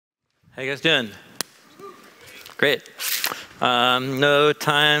How you guys doing? Great. No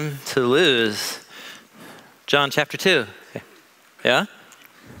time to lose. John chapter 2. Yeah?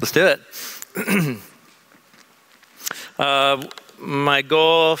 Let's do it. My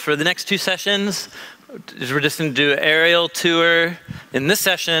goal for the next two sessions is we're just going to do an aerial tour in this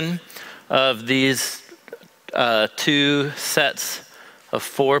session of these two sets of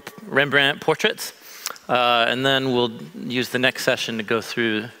 4 Rembrandt portraits. And then we'll use the next session to go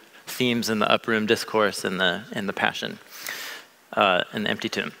through themes in the upper room discourse and the Passion and the empty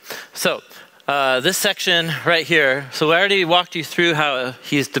tomb. So this section right here, so I already walked you through how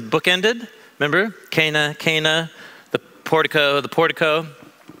he's bookended. Remember? Cana, the portico.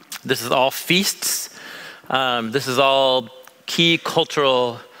 This is all feasts. This is all key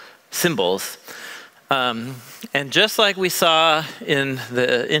cultural symbols. And just like we saw in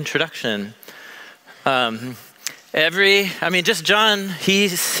the introduction, just John, he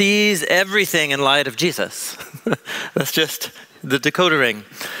sees everything in light of Jesus. That's just the decoder ring.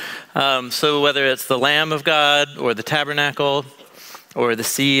 So whether it's the Lamb of God or the tabernacle or the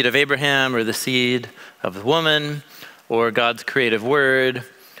seed of Abraham or the seed of the woman or God's creative word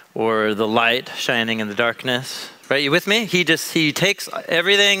or the light shining in the darkness, right? You with me? He takes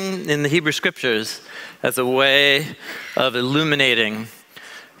everything in the Hebrew scriptures as a way of illuminating.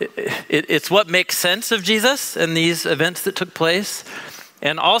 It's what makes sense of Jesus and these events that took place,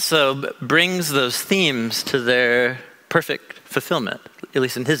 and also brings those themes to their perfect fulfillment, at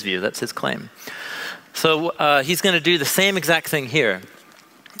least in his view. That's his claim. So he's going to do the same exact thing here.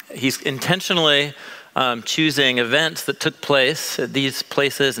 He's intentionally choosing events that took place at these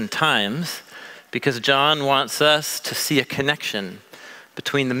places and times because John wants us to see a connection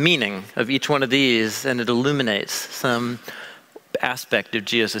between the meaning of each one of these, and it illuminates some aspect of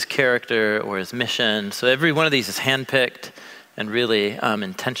Jesus' character or his mission. So every one of these is handpicked and really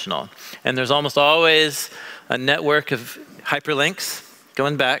intentional. And there's almost always a network of hyperlinks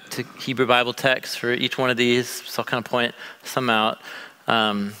going back to Hebrew Bible texts for each one of these. So I'll kind of point some out.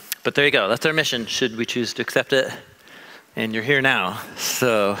 But there you go. That's our mission, should we choose to accept it. And you're here now,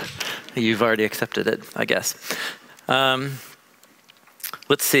 so you've already accepted it, I guess.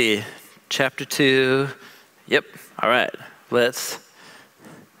 Let's see. Chapter 2. Yep. All right. Let's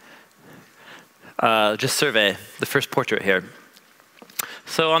just survey the first portrait here.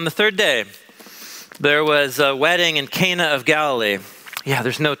 So on the third day, there was a wedding in Cana of Galilee. Yeah,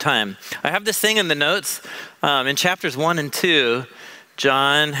 there's no time. I have this thing in the notes. In chapters 1 and 2,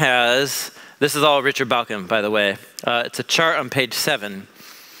 John has, this is all Richard Balcom, by the way. It's a chart on page 7.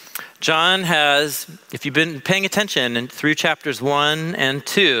 John has, if you've been paying attention through chapters 1 and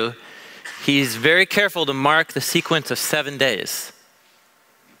 2, he's very careful to mark the sequence of 7 days.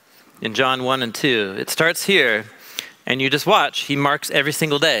 In John 1 and 2, it starts here, and you just watch. He marks every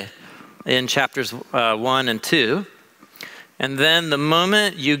single day in chapters 1 and 2. And then the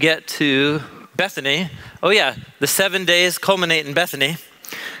moment you get to Bethany, oh yeah, the 7 days culminate in Bethany.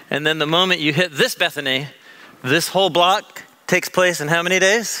 And then the moment you hit this Bethany, this whole block takes place in how many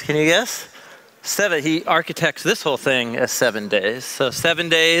days? Can you guess? 7. He architects this whole thing as 7 days. So 7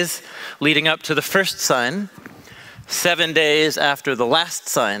 days leading up to the first sign, 7 days after the last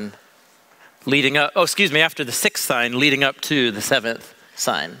sign, after the 6th sign, leading up to the 7th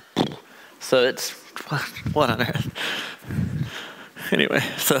sign. So it's, what on earth? Anyway,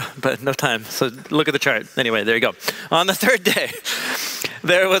 but no time. So look at the chart. Anyway, there you go. On the third day,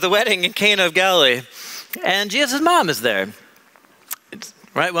 there was a wedding in Cana of Galilee, and Jesus' mom is there.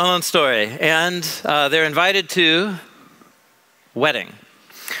 Right, well-known story. And they're invited to wedding.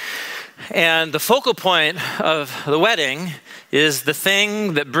 And the focal point of the wedding is the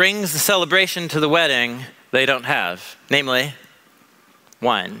thing that brings the celebration to the wedding they don't have, namely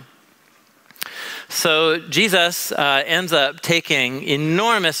wine. So Jesus ends up taking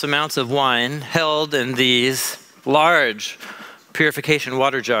enormous amounts of wine held in these large purification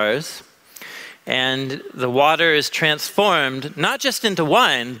water jars. And the water is transformed, not just into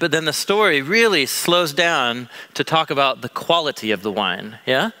wine, but then the story really slows down to talk about the quality of the wine,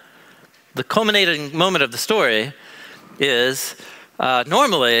 yeah? The culminating moment of the story is,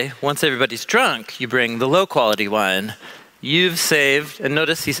 normally, once everybody's drunk, you bring the low-quality wine. You've saved, and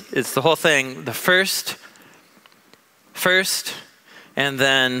notice it's the whole thing, the first, and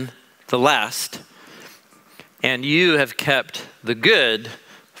then the last. And you have kept the good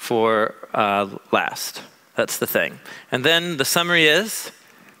for last. That's the thing. And then the summary is,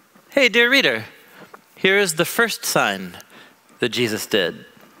 hey, dear reader, here is the first sign that Jesus did.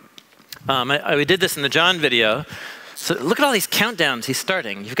 We did this in the John video. So look at all these countdowns he's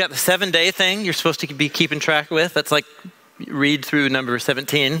starting. You've got the 7-day thing you're supposed to be keeping track with. That's like read through number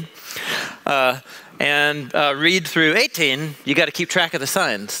 17. and read through 18, you got to keep track of the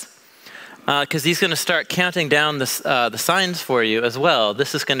signs. Because he's going to start counting down the signs for you as well.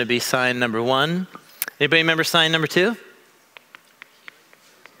 This is going to be sign number 1. Anybody remember sign number 2?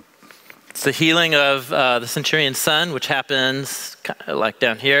 It's the healing of the centurion's son, which happens like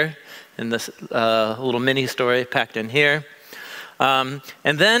down here in this little mini story packed in here. And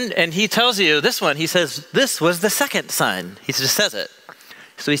he tells you this one. He says, this was the second sign. He just says it.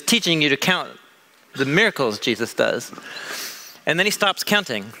 So he's teaching you to count the miracles Jesus does. And then he stops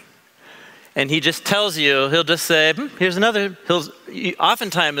counting. And he just tells you, he'll just say, here's another.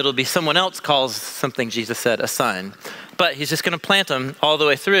 Oftentimes it'll be someone else calls something Jesus said a sign. But he's just going to plant them all the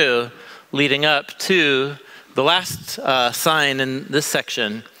way through, leading up to the last sign in this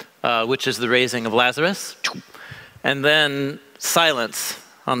section, which is the raising of Lazarus. And then silence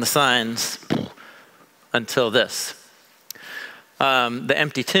on the signs until this. The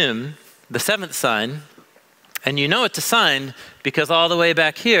empty tomb, the 7th sign. And you know it's a sign because all the way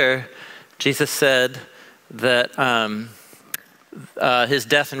back here, Jesus said that his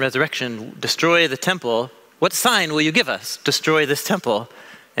death and resurrection destroy the temple. What sign will you give us? Destroy this temple,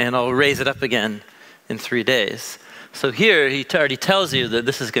 and I'll raise it up again in 3 days. So here, he already tells you that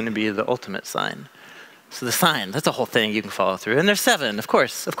this is going to be the ultimate sign. So the sign, that's a whole thing you can follow through. And there's 7, of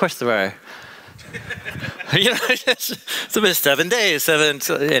course there are. It's about 7 days, 7,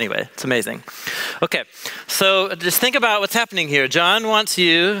 so anyway, it's amazing. Okay, so just think about what's happening here. John wants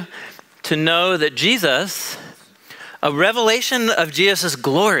you to know that Jesus, a revelation of Jesus'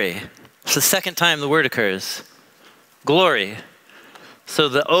 glory. It's the second time the word occurs. Glory. So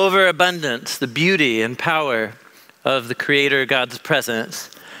the overabundance, the beauty and power of the Creator God's presence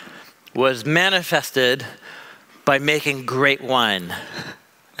was manifested by making great wine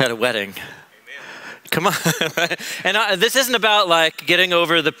at a wedding. Come on, right? And this isn't about like getting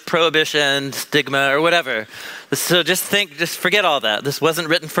over the prohibition stigma or whatever. So just forget all that. This wasn't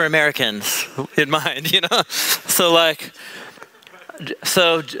written for Americans in mind,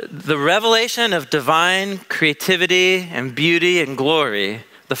 So the revelation of divine creativity and beauty and glory,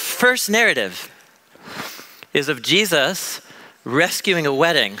 the first narrative is of Jesus rescuing a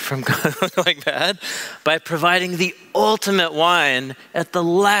wedding from going bad by providing the ultimate wine at the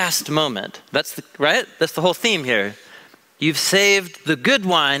last moment. Right? That's the whole theme here. You've saved the good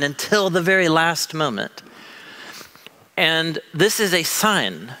wine until the very last moment. And this is a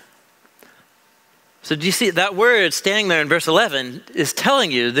sign. So do you see that word standing there in verse 11 is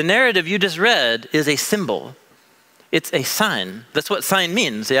telling you the narrative you just read is a symbol. It's a sign. That's what sign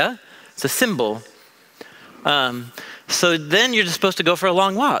means, yeah? It's a symbol. So then you're just supposed to go for a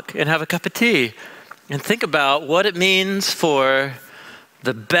long walk and have a cup of tea and think about what it means for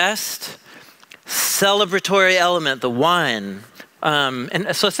the best celebratory element, the wine.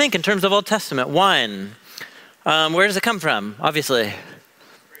 And so think in terms of Old Testament, wine. Where does it come from? Obviously,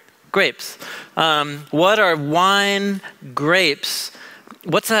 grapes. What are wine, grapes?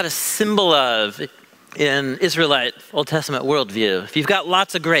 What's that a symbol of in Israelite Old Testament worldview? If you've got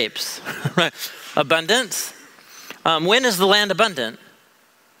lots of grapes, right? Abundance. When is the land abundant?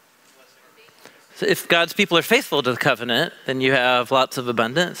 So if God's people are faithful to the covenant, then you have lots of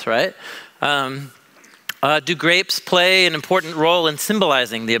abundance, right? Do grapes play an important role in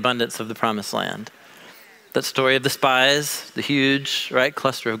symbolizing the abundance of the promised land? That story of the spies, the huge, right,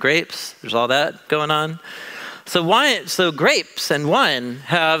 cluster of grapes, there's all that going on. So grapes and wine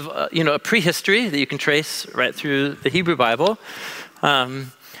have, a prehistory that you can trace right through the Hebrew Bible.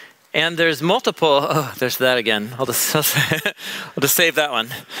 And there's multiple, there's that again. I'll just save that one,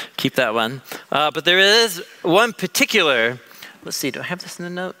 keep that one. But there is one particular, let's see, do I have this in the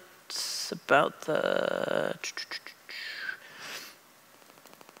notes about the,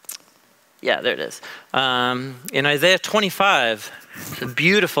 yeah, there it is. In Isaiah 25, it's a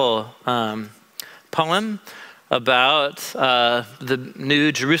beautiful poem about the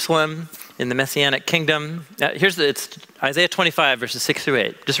new Jerusalem in the Messianic kingdom. It's Isaiah 25, verses 6 through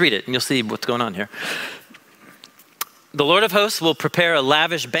 8. Just read it and you'll see what's going on here. The Lord of hosts will prepare a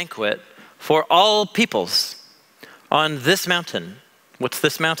lavish banquet for all peoples on this mountain. What's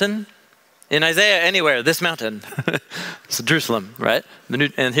this mountain? In Isaiah, anywhere, this mountain. It's Jerusalem, right?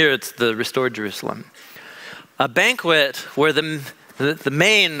 And here it's the restored Jerusalem. A banquet where the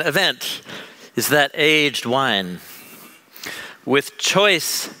main event is that aged wine with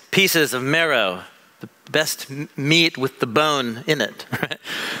choice pieces of marrow, the best meat with the bone in it, right?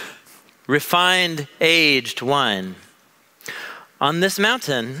 Refined, aged wine. On this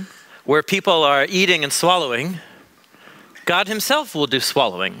mountain, where people are eating and swallowing, God himself will do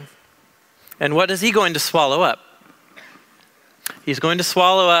swallowing. And what is he going to swallow up? He's going to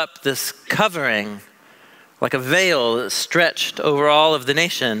swallow up this covering like a veil that's stretched over all of the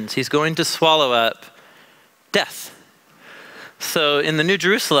nations. He's going to swallow up death. So in the New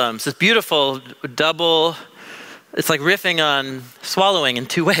Jerusalem, it's this beautiful double, it's like riffing on swallowing in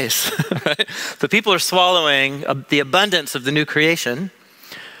two ways. Right? The people are swallowing the abundance of the new creation,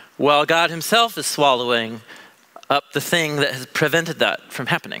 while God himself is swallowing up the thing that has prevented that from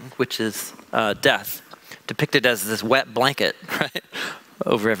happening, which is death, depicted as this wet blanket, right,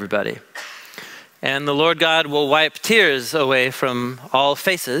 over everybody. And the Lord God will wipe tears away from all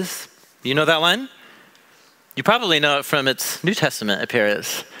faces. You know that line? You probably know it from its New Testament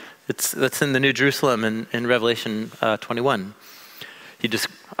appearance. That's in the New Jerusalem in Revelation 21. He just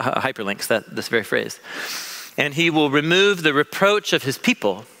hyperlinks this very phrase. And he will remove the reproach of his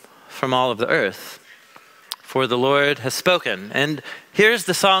people from all of the earth. For the Lord has spoken. And here's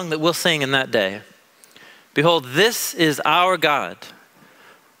the song that we'll sing in that day. Behold, this is our God,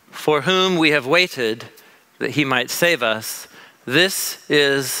 for whom we have waited that he might save us. This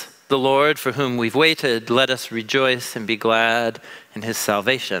is the Lord for whom we've waited. Let us rejoice and be glad in his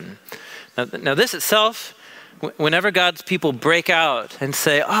salvation. Now this itself, whenever God's people break out and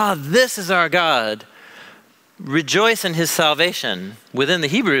say, this is our God, rejoice in his salvation. Within the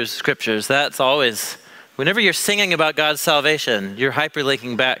Hebrew scriptures, that's always, whenever you're singing about God's salvation, you're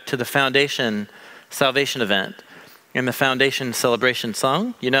hyperlinking back to the foundation salvation event in the foundation celebration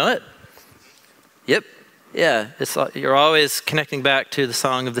song. You know it? Yep. Yeah, you're always connecting back to the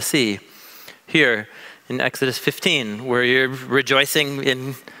Song of the Sea here in Exodus 15, where you're rejoicing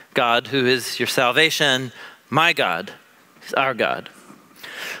in God, who is your salvation. My God is our God.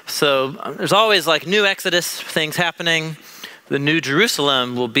 So there's always like new Exodus things happening. The New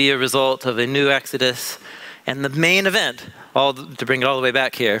Jerusalem will be a result of a new Exodus. And the main event, to bring it all the way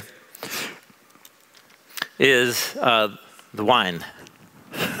back here, is the wine.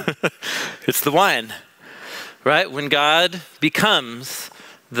 It's the wine. Right? When God becomes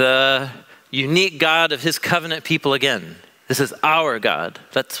the unique God of his covenant people again. This is our God.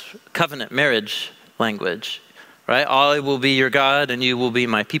 That's covenant marriage language. Right? I will be your God and you will be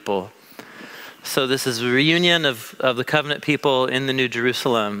my people. So this is a reunion of the covenant people in the New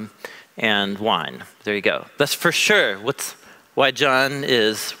Jerusalem and wine. There you go. That's for sure why John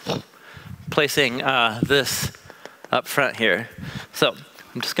is placing this up front here. So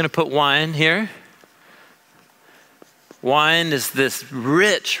I'm just going to put wine here. Wine is this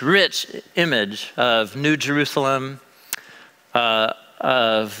rich, rich image of New Jerusalem,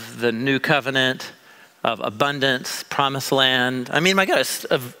 of the new covenant, of abundance, promised land. I mean, my gosh,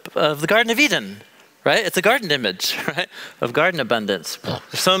 of the Garden of Eden, right? It's a garden image, right? Of garden abundance.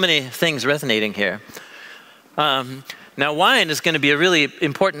 There's so many things resonating here. Now, wine is going to be a really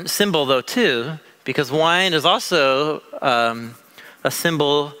important symbol, though, too, because wine is also a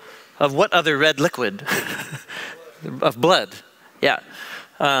symbol of what other red liquid? Of blood, yeah.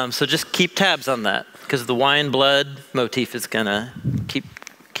 So just keep tabs on that, because the wine blood motif is gonna keep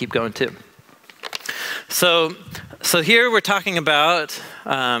going too. So here we're talking about.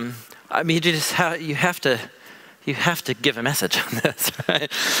 I mean, you have to give a message on this,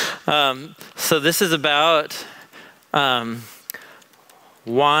 right? So this is about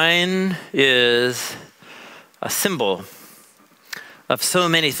wine is a symbol of so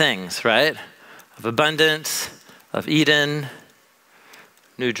many things, right? Of abundance, of Eden,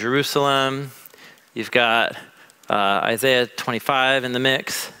 New Jerusalem. You've got Isaiah 25 in the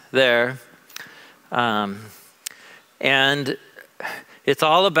mix there. And it's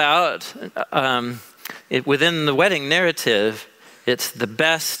all about, within the wedding narrative, it's the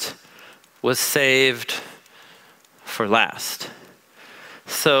best was saved for last.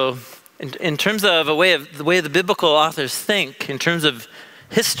 So in terms of the way the biblical authors think, in terms of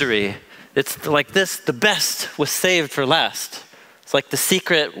history, it's like this: the best was saved for last. It's like the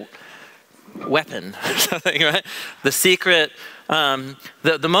secret weapon or something, right? The secret,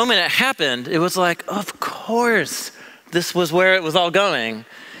 the moment it happened, it was like, of course, this was where it was all going.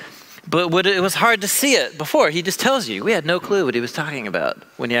 But it was hard to see it before. He just tells you. We had no clue what he was talking about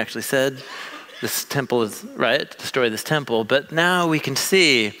when he actually said, this temple is, right, destroy this temple. But now we can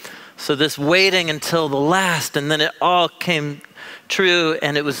see. So this waiting until the last, and then it all came true,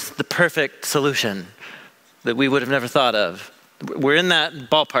 and it was the perfect solution that we would have never thought of. We're in that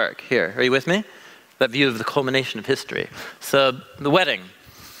ballpark here. Are you with me? That view of the culmination of history. So the wedding.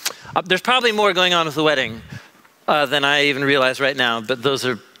 There's probably more going on with the wedding than I even realize right now, but those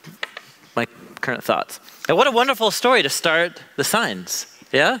are my current thoughts. And what a wonderful story to start the signs.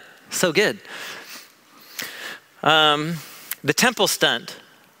 Yeah? So good. The temple stunt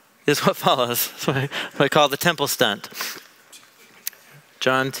is what follows. That's what I call the temple stunt.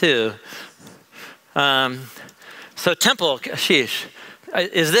 John 2. So temple, sheesh.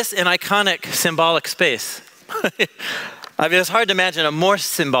 Is this an iconic symbolic space? I mean, it's hard to imagine a more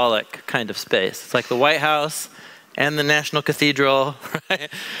symbolic kind of space. It's like the White House and the National Cathedral,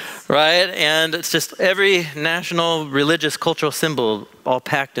 right? And it's just every national, religious, cultural symbol all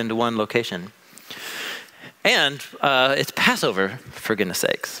packed into one location. And it's Passover, for goodness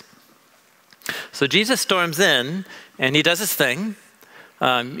sakes. So Jesus storms in, and he does his thing.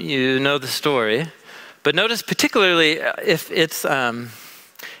 You know the story. But notice particularly if it's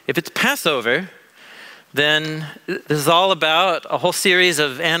Passover, then this is all about a whole series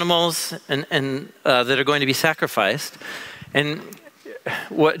of animals and that are going to be sacrificed. And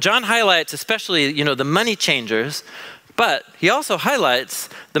what John highlights, especially, the money changers, but he also highlights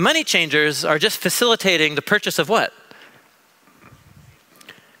the money changers are just facilitating the purchase of what?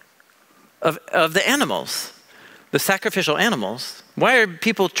 Of the animals, the sacrificial animals. Why are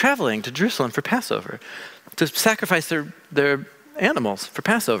people traveling to Jerusalem for Passover? To sacrifice their animals for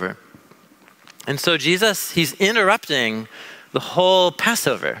Passover. And so Jesus, he's interrupting the whole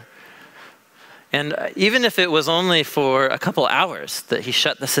Passover. And even if it was only for a couple hours that he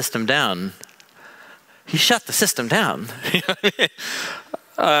shut the system down, he shut the system down.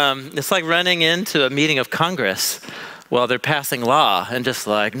 It's like running into a meeting of Congress while they're passing law and just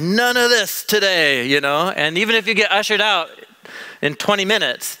like, none of this today, And even if you get ushered out in 20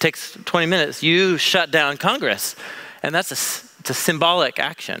 minutes, it takes 20 minutes, you shut down Congress. And it's a symbolic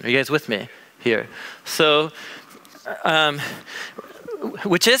action. Are you guys with me here? So,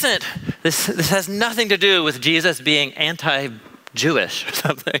 which isn't, this has nothing to do with Jesus being anti-Jewish or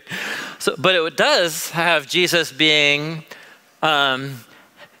something. So, but it does have Jesus being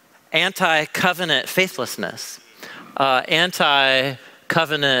anti-covenant faithlessness,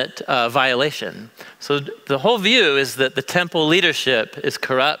 anti-covenant violation. So the whole view is that the temple leadership is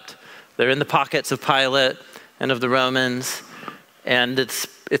corrupt. They're in the pockets of Pilate and of the Romans, and it's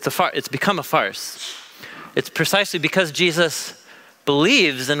become a farce. It's precisely because Jesus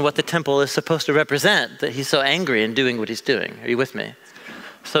believes in what the temple is supposed to represent that he's so angry in doing what he's doing. Are you with me?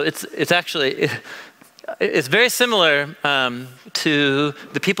 So it's very similar to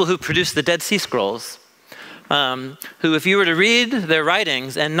the people who produced the Dead Sea Scrolls, who, if you were to read their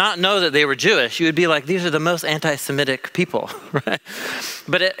writings and not know that they were Jewish, you would be like, these are the most anti-Semitic people, right?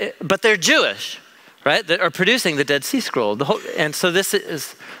 But they're Jewish, right? That are producing the Dead Sea Scroll. And so this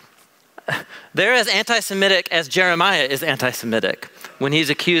is, they're as anti-Semitic as Jeremiah is anti-Semitic when he's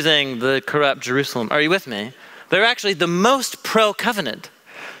accusing the corrupt Jerusalem. Are you with me? They're actually the most pro-covenant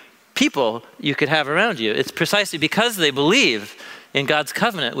people you could have around you. It's precisely because they believe in God's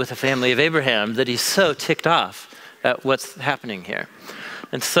covenant with the family of Abraham that he's so ticked off at what's happening here.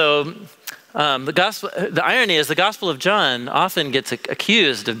 And so the irony is the Gospel of John often gets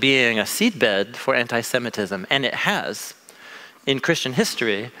accused of being a seedbed for anti-Semitism, and it has in Christian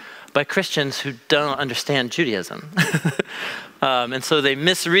history by Christians who don't understand Judaism. And so they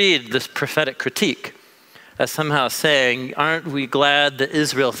misread this prophetic critique as somehow saying, aren't we glad that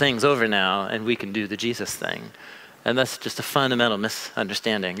Israel thing's over now and we can do the Jesus thing? And that's just a fundamental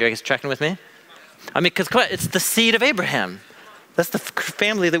misunderstanding. You guys tracking with me? I mean, because it's the seed of Abraham. That's the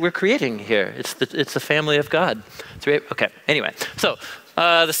family that we're creating here. It's the family of God. Okay, anyway. So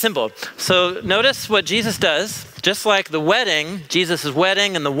the symbol. So notice what Jesus does. Just like the wedding, Jesus'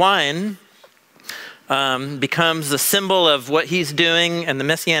 wedding and the wine becomes the symbol of what he's doing and the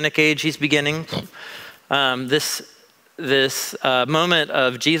Messianic age he's beginning. This moment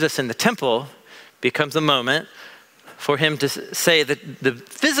of Jesus in the temple becomes a moment for him to say that the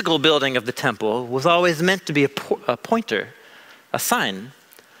physical building of the temple was always meant to be a pointer, a sign,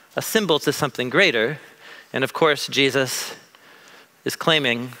 a symbol to something greater. And of course, Jesus is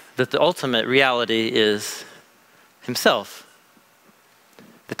claiming that the ultimate reality is himself.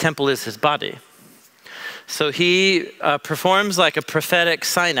 The temple is his body. So he performs like a prophetic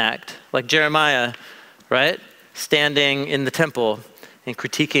sign act, like Jeremiah, right? Standing in the temple and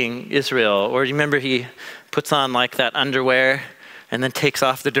critiquing Israel. Or you remember he puts on like that underwear and then takes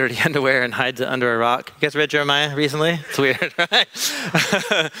off the dirty underwear and hides it under a rock. You guys read Jeremiah recently? It's weird, right?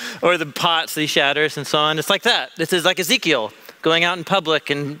 Or the pots that he shatters and so on. It's like that. This is like Ezekiel going out in public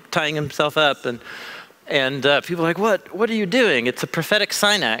and tying himself up. And people are like, what are you doing? It's a prophetic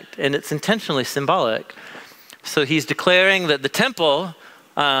sign act, and it's intentionally symbolic. So he's declaring that the temple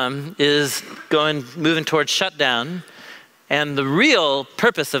is moving towards shutdown, and the real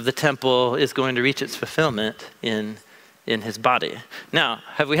purpose of the temple is going to reach its fulfillment in his body. Now,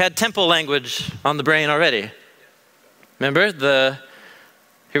 have we had temple language on the brain already? Remember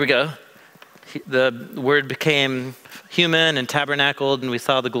here we go. the Word became human and tabernacled, and we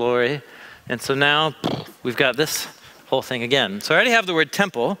saw the glory. And so now we've got this whole thing again. So I already have the word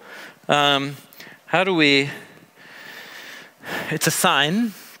temple. How do we, it's a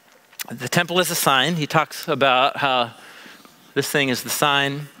sign. The temple is a sign. He talks about how this thing is the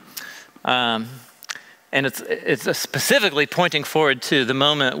sign. And it's specifically pointing forward to the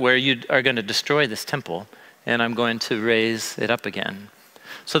moment where you are going to destroy this temple, and I'm going to raise it up again.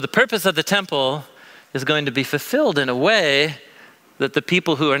 So the purpose of the temple is going to be fulfilled in a way that the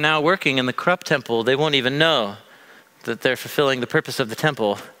people who are now working in the corrupt temple, they won't even know that they're fulfilling the purpose of the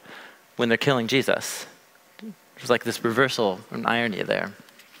temple when they're killing Jesus. There's like this reversal, an irony there.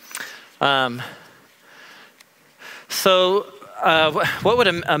 What would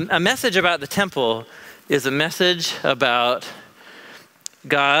a message about the temple is a message about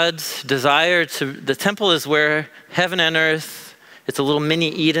God's desire to, the temple is where heaven and earth, it's a little mini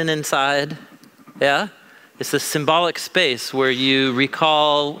Eden inside, yeah? It's a symbolic space where you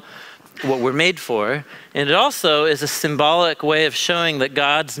recall what we're made for, and it also is a symbolic way of showing that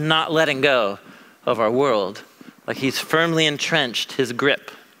God's not letting go of our world. Like he's firmly entrenched his grip,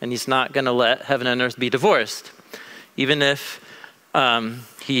 and he's not gonna let heaven and earth be divorced. Even if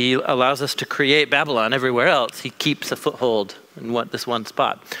he allows us to create Babylon everywhere else, he keeps a foothold in this one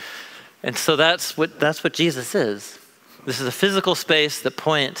spot. And so that's what Jesus is. This is a physical space that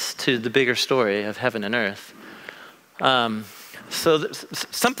points to the bigger story of heaven and earth.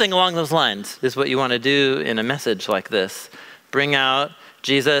 Something along those lines is what you want to do in a message like this. Bring out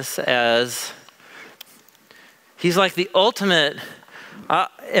Jesus as, he's like the ultimate,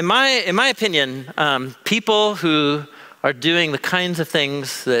 in my opinion, people who are doing the kinds of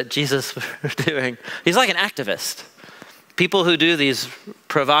things that Jesus was doing, he's like an activist. People who do these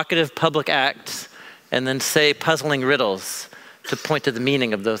provocative public acts and then say puzzling riddles to point to the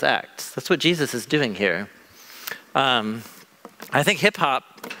meaning of those acts. That's what Jesus is doing here. I think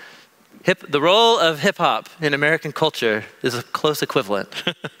the role of hip hop in American culture is a close equivalent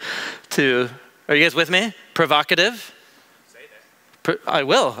to, are you guys with me? Provocative. I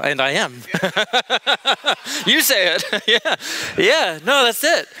will, and I am. You say it. Yeah, no, that's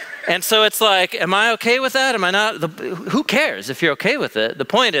it. And so it's like, am I okay with that? Am I not? Who cares if you're okay with it? The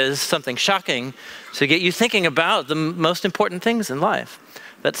point is something shocking to get you thinking about the most important things in life.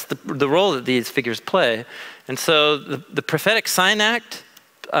 That's the role that these figures play. And so the prophetic sign act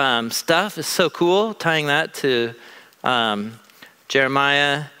stuff is so cool, tying that to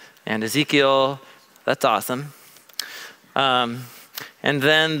Jeremiah and Ezekiel. That's awesome. And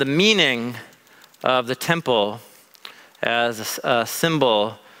then the meaning of the temple as a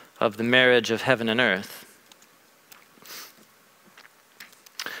symbol of the marriage of heaven and earth.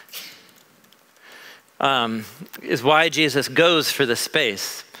 Is why Jesus goes for this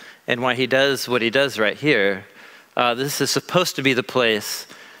space and why he does what he does right here. This is supposed to be the place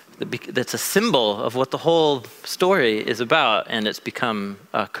that's a symbol of what the whole story is about, and it's become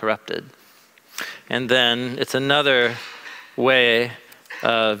corrupted. And then it's another way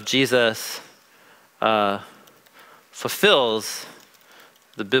of Jesus fulfills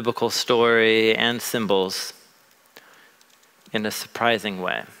the biblical story and symbols in a surprising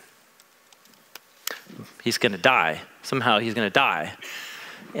way. He's going to die. Somehow he's going to die.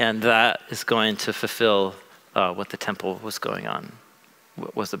 And that is going to fulfill what the temple was going on,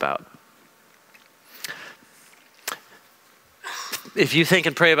 was about. If you think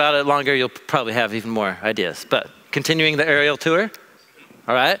and pray about it longer, you'll probably have even more ideas. But continuing the aerial tour,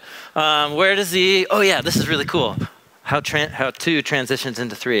 all right? Where does he, oh yeah, this is really cool. How 2 transitions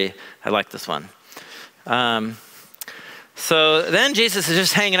into 3. I like this one. So then Jesus is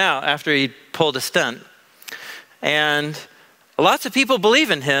just hanging out after he pulled a stunt. And lots of people believe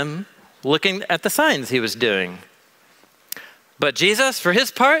in him looking at the signs he was doing. But Jesus, for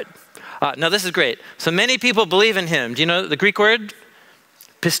his part, now this is great. So many people believe in him. Do you know the Greek word?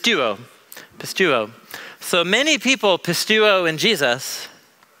 Pisteuo. Pisteuo. So many people pisteuo in Jesus,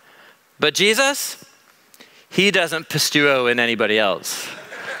 but Jesus, he doesn't pisteuo in anybody else.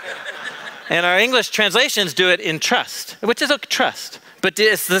 And our English translations do it in trust, which is a trust. But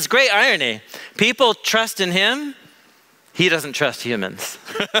it's this great irony. People trust in him, he doesn't trust humans.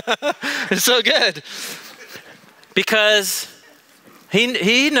 It's so good. Because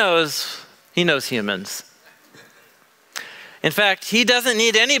he knows humans. In fact, he doesn't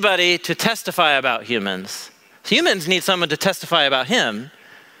need anybody to testify about humans. Humans need someone to testify about him,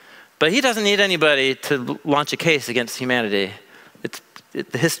 but he doesn't need anybody to launch a case against humanity.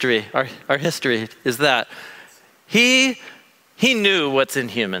 The history, our history is that. He knew what's in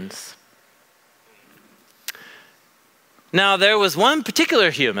humans. Now, there was one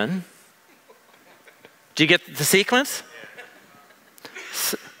particular human Do you get the sequence?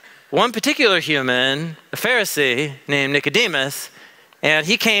 One particular human, a Pharisee named Nicodemus, and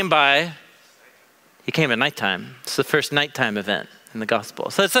he came at nighttime. It's the first nighttime event in the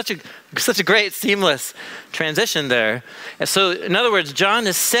gospel. So it's such a great seamless transition there. And so in other words, John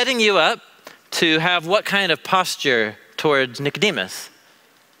is setting you up to have what kind of posture towards Nicodemus?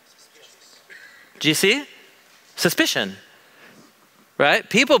 Do you see? Suspicion. Right?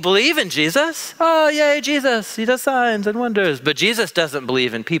 People believe in Jesus. Oh, yay, Jesus. He does signs and wonders. But Jesus doesn't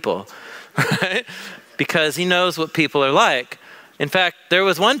believe in people, right? Because he knows what people are like. In fact, there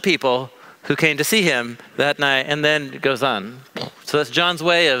was one people who came to see him that night, and then it goes on. So that's John's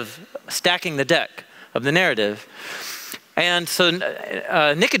way of stacking the deck of the narrative. And so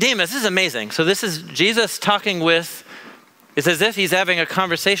Nicodemus, this is amazing. So this is Jesus talking with, it's as if he's having a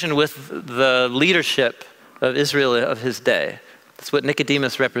conversation with the leadership of Israel of his day. That's what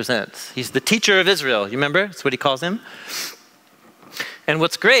Nicodemus represents. He's the teacher of Israel. You remember? That's what he calls him. And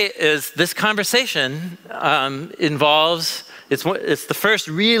what's great is this conversation involves, it's the first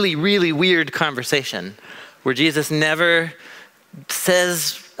really, really weird conversation where Jesus never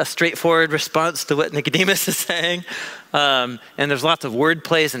says a straightforward response to what Nicodemus is saying. And there's lots of word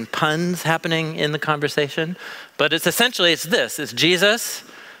plays and puns happening in the conversation. But it's essentially, it's Jesus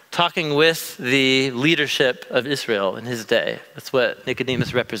talking with the leadership of Israel in his day. That's what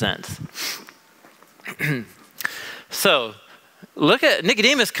Nicodemus represents. So, look at,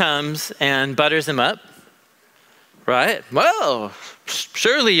 Nicodemus comes and butters him up, right? Well,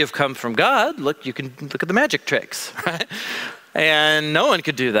 surely you've come from God. Look, you can look at the magic tricks, right? And no one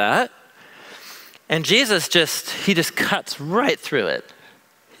could do that. And Jesus he just cuts right through it.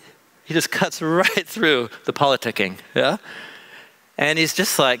 He just cuts right through the politicking, yeah? And he's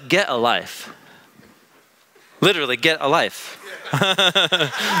just like, get a life. Literally, get a life.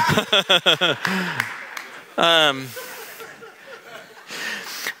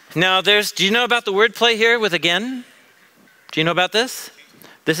 Now, do you know about the wordplay here with again? Do you know about this?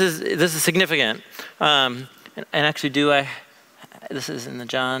 This is significant. And actually, this is in the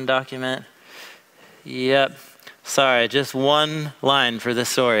John document. Yep. Sorry, just one line for this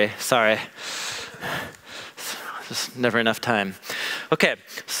story. Sorry. Just never enough time. Okay,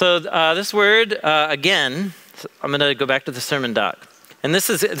 so this word, again, I'm going to go back to the sermon doc. And this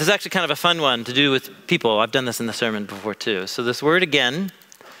is actually kind of a fun one to do with people. I've done this in the sermon before too. So this word again,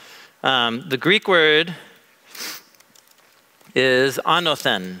 the Greek word is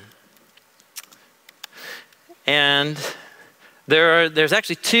anothen. And there's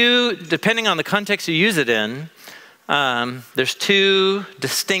actually two, depending on the context you use it in, there's two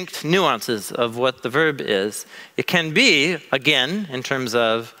distinct nuances of what the verb is. It can be, again, in terms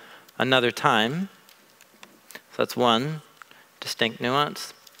of another time. So that's one distinct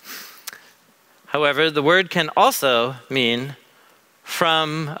nuance. However, the word can also mean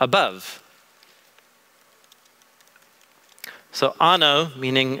from above. So ano,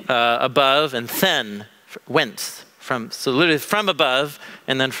 meaning above, and then, whence. So literally from above,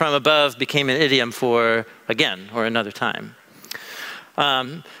 and then from above became an idiom for again, or another time.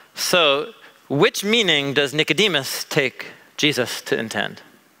 So which meaning does Nicodemus take Jesus to intend?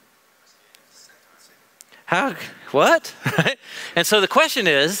 How? What? And so the question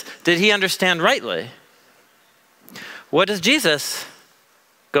is, did he understand rightly? What does Jesus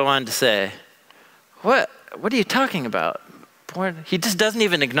go on to say? What are you talking about? He just doesn't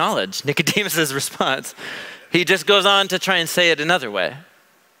even acknowledge Nicodemus's response. He just goes on to try and say it another way.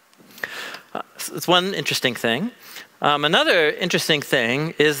 It's one interesting thing. Another interesting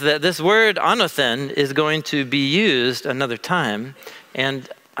thing is that this word anothen is going to be used another time. And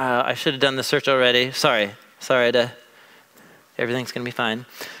I should have done the search already. Sorry, everything's going to be fine.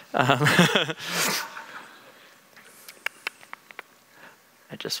 I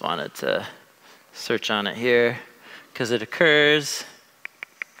just wanted to search on it here because it occurs.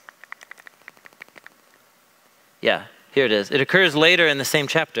 Yeah, here it is. It occurs later in the same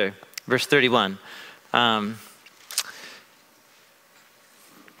chapter, verse 31.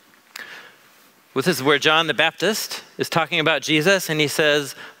 This is where John the Baptist is talking about Jesus, and he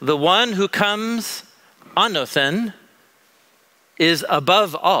says, the one who comes anothen is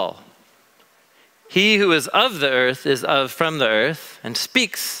above all. He who is of the earth is from the earth and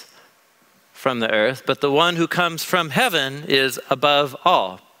speaks from the earth, but the one who comes from heaven is above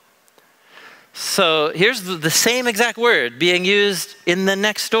all. So here's the same exact word being used in the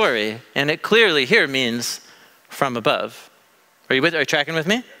next story, and it clearly here means from above. Are you tracking with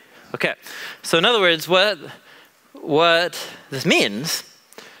me? Okay. So in other words, what this means,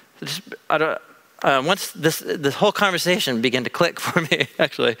 once this whole conversation began to click for me,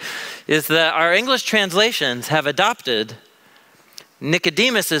 actually, is that our English translations have adopted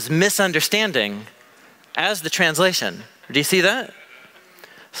Nicodemus's misunderstanding as the translation. Do you see that?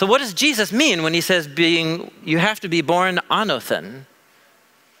 So what does Jesus mean when he says you have to be born anothen?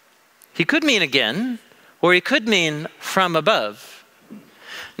 He could mean again, or he could mean from above.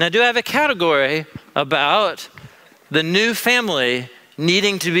 Now, do I have a category about the new family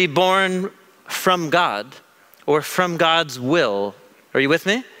needing to be born from God or from God's will? Are you with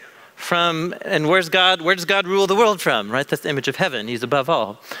me? And where does God rule the world from, right? That's the image of heaven. He's above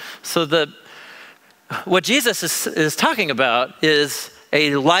all. So what Jesus is talking about is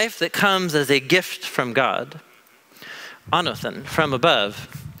a life that comes as a gift from God, anothen, from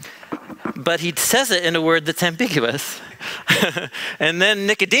above. But he says it in a word that's ambiguous. And then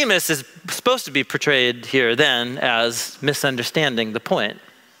Nicodemus is supposed to be portrayed here then as misunderstanding the point.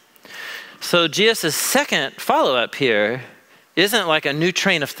 So Jesus' second follow-up here isn't like a new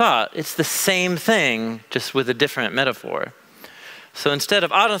train of thought. It's the same thing, just with a different metaphor. So instead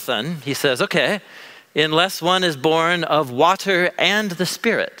of anothen, he says, okay, unless one is born of water and the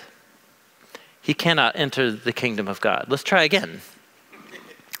Spirit, he cannot enter the kingdom of God. Let's try again.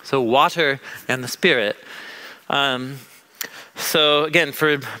 So water and the Spirit. So again,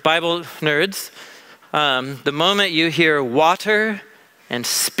 for Bible nerds, the moment you hear water and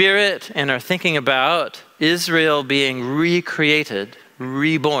Spirit and are thinking about Israel being recreated,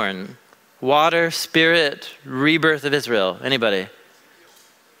 reborn, water, Spirit, rebirth of Israel. Anybody?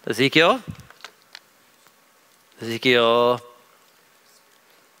 Ezekiel?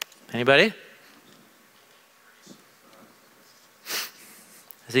 Anybody?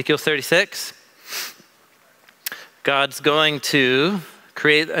 Ezekiel 36. God's going to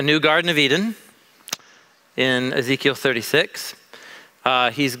create a new Garden of Eden in Ezekiel 36.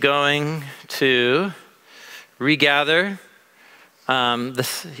 He's going to regather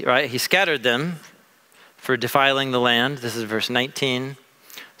right? He scattered them for defiling the land. This is verse 19.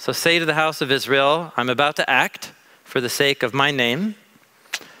 So say to the house of Israel, I'm about to act for the sake of my name.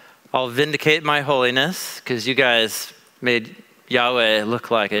 I'll vindicate my holiness because you guys made Yahweh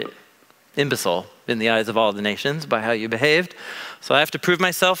look like an imbecile in the eyes of all the nations by how you behaved. So I have to prove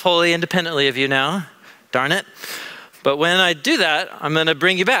myself holy independently of you now. Darn it. But when I do that, I'm going to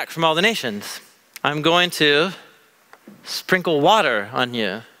bring you back from all the nations. I'm going to sprinkle water on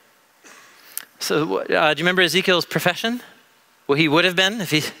you. So do you remember Ezekiel's profession? What he would have been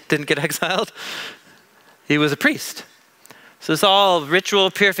if he didn't get exiled? He was a priest. So it's all ritual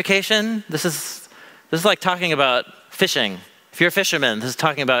purification. This is like talking about fishing. If you're a fisherman, this is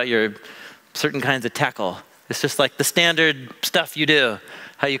talking about your certain kinds of tackle. It's just like the standard stuff you do,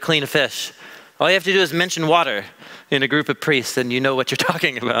 how you clean a fish. All you have to do is mention water in a group of priests and you know what you're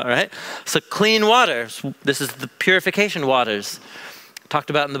talking about, right? So clean water, this is the purification waters talked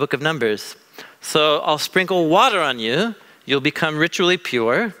about in the book of Numbers. So I'll sprinkle water on you. You'll become ritually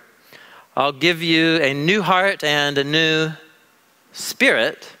pure. I'll give you a new heart and a new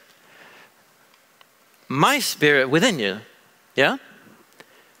spirit. My spirit within you, yeah?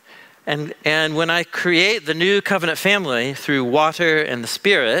 And when I create the new covenant family through water and the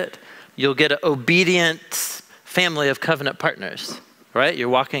Spirit, you'll get an obedient family of covenant partners, right? You're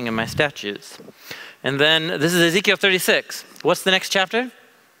walking in my statutes. And then this is Ezekiel 36. What's the next chapter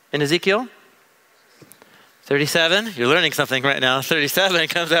in Ezekiel? 37. You're learning something right now. 37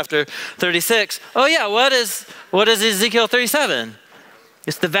 comes after 36. Oh yeah, what is Ezekiel 37?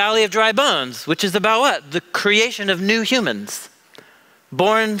 It's the valley of dry bones, which is about what? The creation of new humans.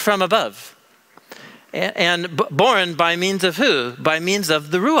 Born from above. And born by means of who? By means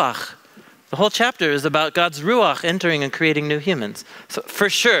of the Ruach. The whole chapter is about God's Ruach entering and creating new humans. So for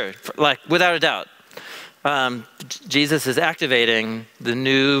sure, like without a doubt, Jesus is activating the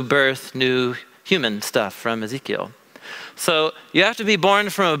new birth, new human stuff from Ezekiel. So you have to be born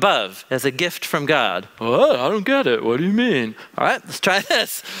from above as a gift from God. Oh, I don't get it. What do you mean? All right, let's try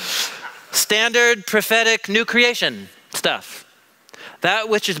this. Standard prophetic new creation stuff. That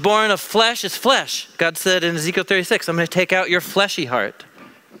which is born of flesh is flesh. God said in Ezekiel 36, I'm going to take out your fleshy heart,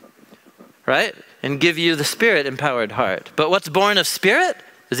 right? And give you the Spirit-empowered heart. But what's born of Spirit?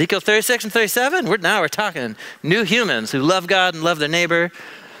 Ezekiel 36 and 37, now we're talking new humans who love God and love their neighbor.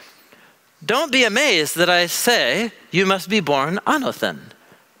 Don't be amazed that I say you must be born anothen.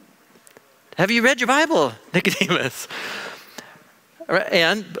 Have you read your Bible, Nicodemus?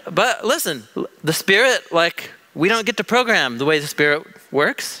 But listen, the Spirit, we don't get to program the way the Spirit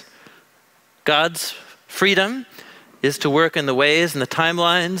works. God's freedom is to work in the ways and the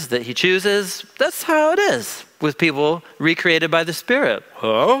timelines that he chooses. That's how it is. with people recreated by the Spirit.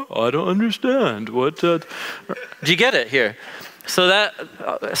 Huh? I don't understand. What? Do you get it here? So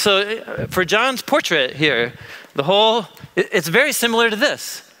for John's portrait here, it's very similar to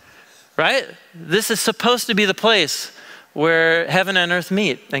this, right? This is supposed to be the place where heaven and earth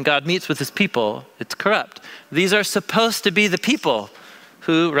meet, and God meets with his people. It's corrupt. These are supposed to be the people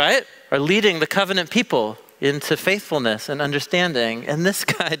who, right, are leading the covenant people into faithfulness and understanding. And this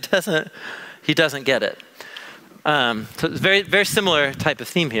guy doesn't get it. So it's very, very similar type of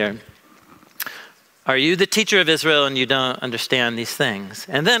theme here. Are you the teacher of Israel and you don't understand these things?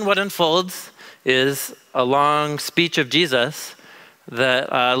 And then what unfolds is a long speech of Jesus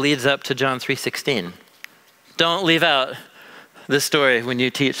that leads up to John 3:16. Don't leave out this story when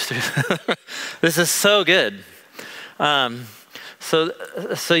you teach through. This is so good.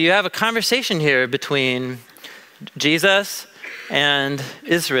 So you have a conversation here between Jesus and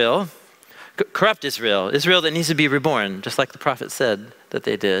Israel, corrupt Israel that needs to be reborn, just like the prophet said that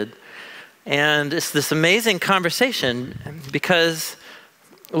they did. And it's this amazing conversation because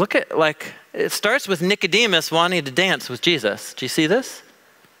look at, like, it starts with Nicodemus wanting to dance with Jesus. Do you see this?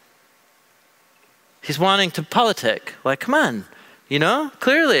 He's wanting to politic, like, come on,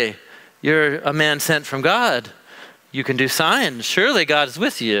 clearly you're a man sent from God. You can do signs. Surely God is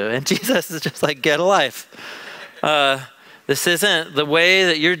with you. And Jesus is just like, get a life. This isn't the way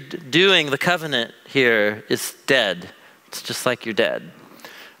that you're doing the covenant here is dead. It's just like you're dead.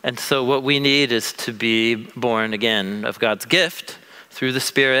 And so what we need is to be born again of God's gift through the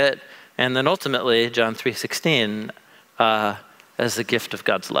Spirit, and then ultimately, John 3:16, as the gift of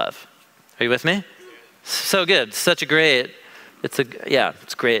God's love. Are you with me? So good. Such a great, it's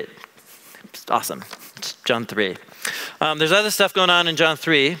great. It's awesome. It's John 3. There's other stuff going on in John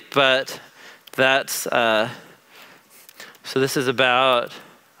 3, but that's, so this is about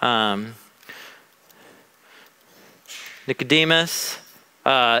Nicodemus.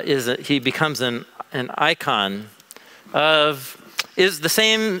 He becomes an icon of is the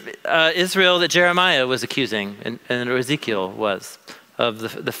same Israel that Jeremiah was accusing and Ezekiel was of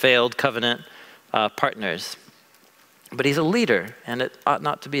the failed covenant partners. But he's a leader, and it ought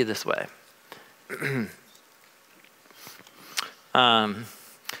not to be this way.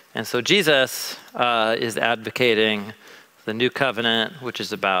 And so Jesus is advocating the new covenant, which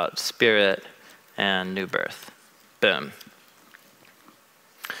is about spirit and new birth. Boom.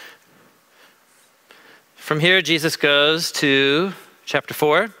 From here, Jesus goes to chapter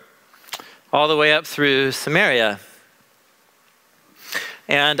 4, all the way up through Samaria.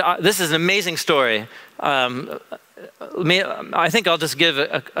 And this is an amazing story. I think I'll just give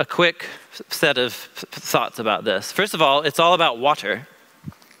a quick set of thoughts about this. First of all, it's all about water.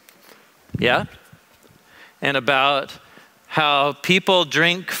 Yeah? And about how people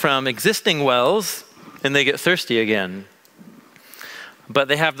drink from existing wells and they get thirsty again. But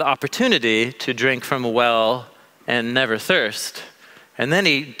they have the opportunity to drink from a well and never thirst. And then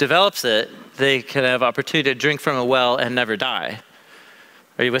he develops it. They can have opportunity to drink from a well and never die.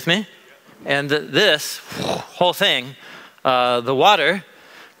 Are you with me? And this whole thing, the water,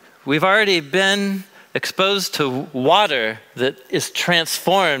 we've already been exposed to water that is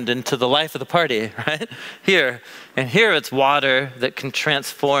transformed into the life of the party, right? Here. And here it's water that can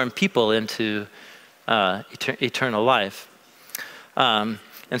transform people into eternal life. And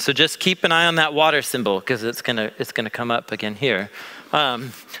so just keep an eye on that water symbol because it's gonna come up again here.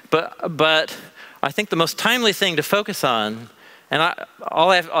 But I think the most timely thing to focus on, and I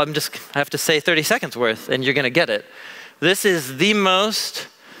have to say 30 seconds worth, and you're gonna get it. This is the most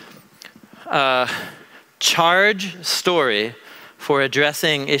charged story for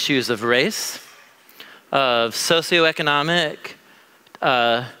addressing issues of race, of socioeconomic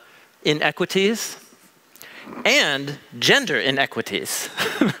inequities, and gender inequities.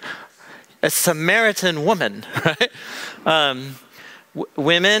 A Samaritan woman, right?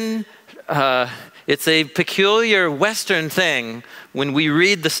 Women, it's a peculiar Western thing when we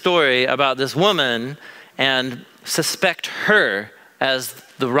read the story about this woman and suspect her as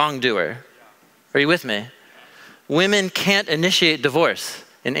the wrongdoer. Are you with me? Women can't initiate divorce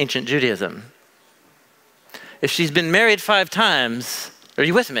in ancient Judaism. If she's been married 5 times, are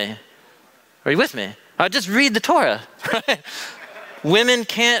you with me? Are you with me? Just read the Torah, right? Women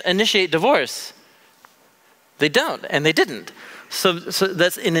can't initiate divorce. They don't, and they didn't. So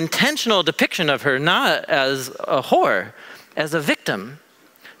that's an intentional depiction of her, not as a whore, as a victim.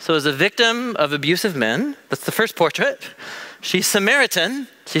 So as a victim of abusive men, that's the first portrait. She's Samaritan.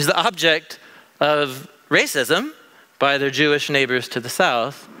 She's the object of racism by their Jewish neighbors to the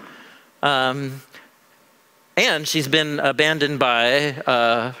south. And she's been abandoned by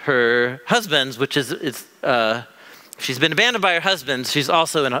her husbands, which is she's been abandoned by her husbands. She's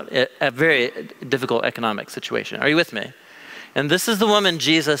also in a very difficult economic situation. Are you with me? And this is the woman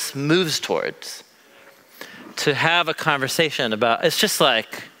Jesus moves towards to have a conversation about. It's just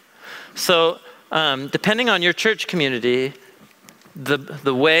like, so depending on your church community,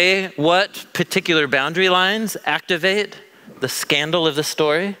 the way, what particular boundary lines activate the scandal of the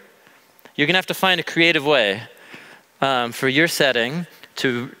story, you're gonna have to find a creative way for your setting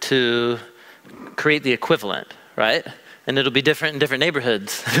to create the equivalent, right? And it'll be different in different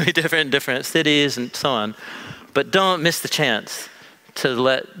neighborhoods, it'll be different in different cities and so on. But don't miss the chance to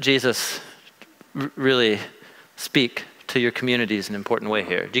let Jesus really speak to your communities in an important way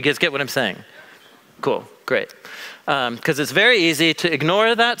here. Do you guys get what I'm saying? Cool, great. Because it's very easy to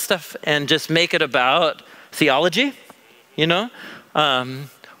ignore that stuff and just make it about theology, you know?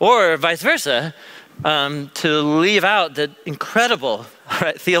 Or vice versa, to leave out the incredible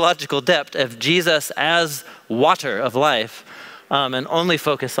theological depth of Jesus as water of life, and only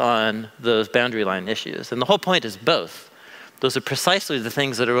focus on those boundary line issues. And the whole point is both. Those are precisely the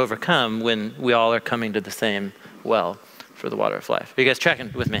things that are overcome when we all are coming to the same well for the water of life. Are you guys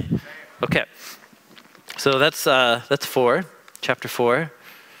tracking with me? Okay. So that's 4, chapter 4.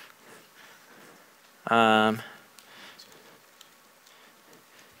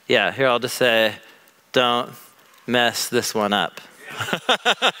 Yeah, here I'll just say, don't mess this one up.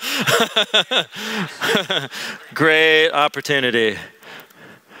 Great opportunity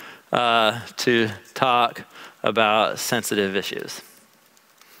to talk about sensitive issues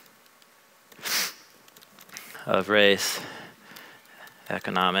of race,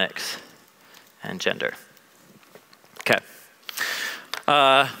 economics, and gender. Okay.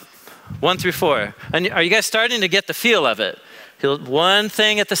 1 through 4. And are you guys starting to get the feel of it? One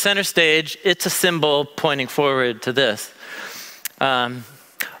thing at the center stage, it's a symbol pointing forward to this.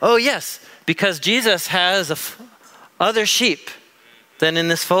 Oh yes, because Jesus has other sheep than in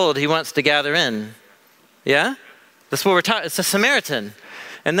this fold he wants to gather in. Yeah? That's what we're talking, it's a Samaritan.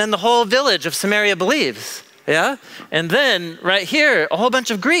 And then the whole village of Samaria believes. Yeah? And then right here, a whole bunch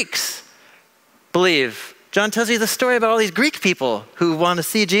of Greeks believe. John tells you the story about all these Greek people who want to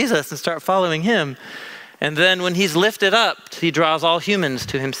see Jesus and start following him. And then when he's lifted up, he draws all humans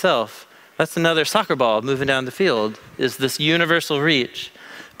to himself. That's another soccer ball moving down the field, is this universal reach.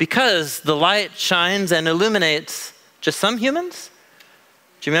 Because the light shines and illuminates just some humans.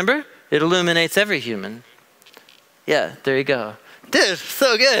 Do you remember? It illuminates every human. Yeah, there you go. Dude,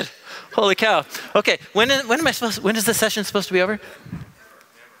 so good. Holy cow. Okay, when is the session supposed to be over?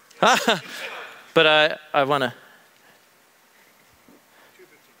 But I want to.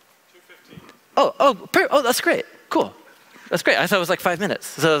 Oh, that's great. Cool. That's great. I thought it was like 5 minutes,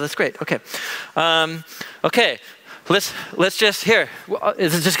 so that's great. Okay. Okay, let's just, here,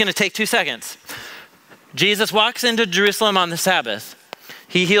 this is just going to take 2 seconds. Jesus walks into Jerusalem on the Sabbath.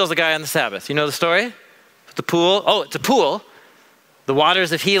 He heals a guy on the Sabbath. You know the story? The pool. Oh, it's a pool. The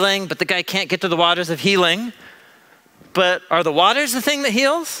waters of healing, but the guy can't get to the waters of healing. But are the waters the thing that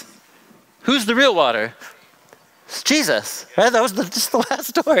heals? Who's the real water? It's Jesus, right? That was just the last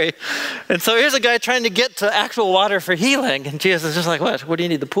story. And so here's a guy trying to get to actual water for healing. And Jesus is just like, what? What do you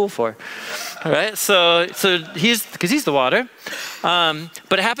need the pool for? All right, so because he's the water.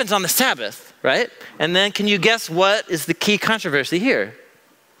 But it happens on the Sabbath, right? And then can you guess what is the key controversy here?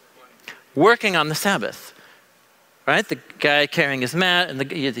 Working on the Sabbath, right? The guy carrying his mat,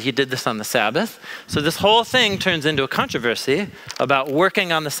 and he did this on the Sabbath. So this whole thing turns into a controversy about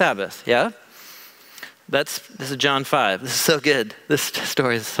working on the Sabbath, yeah? This is John 5. This is so good. This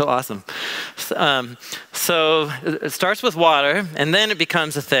story is so awesome. So it starts with water, and then it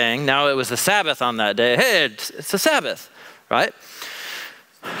becomes a thing. Now it was a Sabbath on that day. Hey, it's a Sabbath, right?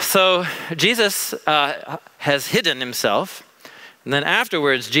 So Jesus has hidden himself, and then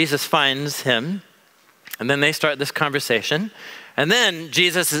afterwards Jesus finds him, and then they start this conversation. And then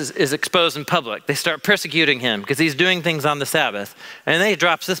Jesus is exposed in public. They start persecuting him because he's doing things on the Sabbath. And then he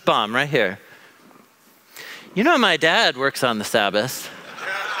drops this bomb right here. You know, my dad works on the Sabbath.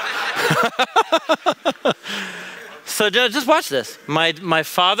 So just watch this. My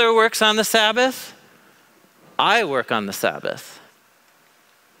father works on the Sabbath. I work on the Sabbath.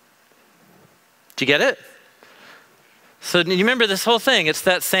 Do you get it? So you remember this whole thing. It's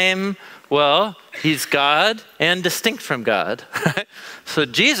that same, well, he's God and distinct from God. So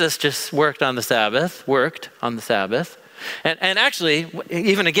Jesus just worked on the Sabbath. And actually,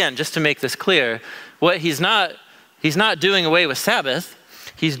 even again, just to make this clear, what he's not doing away with Sabbath,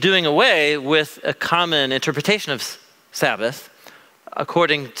 he's doing away with a common interpretation of Sabbath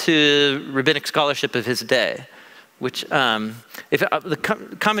according to rabbinic scholarship of his day, which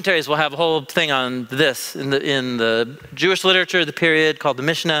commentaries will have a whole thing on this in the Jewish literature of the period called the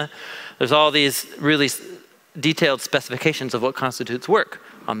Mishnah. There's all these really detailed specifications of what constitutes work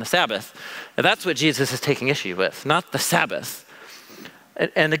on the Sabbath. And that's what Jesus is taking issue with, not the Sabbath.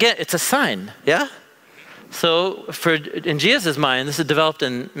 And again, it's a sign, yeah? So in Jesus' mind, this is developed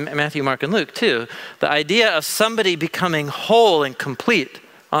in Matthew, Mark, and Luke too, the idea of somebody becoming whole and complete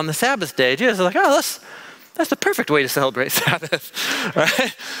on the Sabbath day. Jesus is like, oh, that's the perfect way to celebrate Sabbath,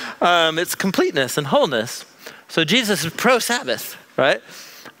 right? It's completeness and wholeness. So Jesus is pro-Sabbath, right?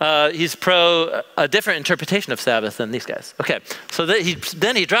 He's pro a different interpretation of Sabbath than these guys. Okay, so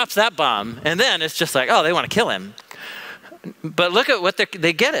then he drops that bomb, and then it's just like, oh, they want to kill him. But look at what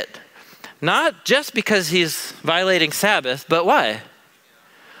they get it. Not just because he's violating Sabbath, but why?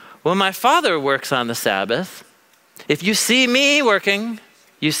 Well, my Father works on the Sabbath. If you see me working,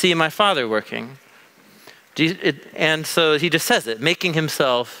 you see my Father working. And so he just says it, making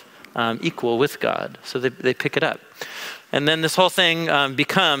himself equal with God. So they pick it up. And then this whole thing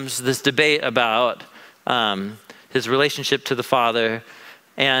becomes this debate about his relationship to the Father.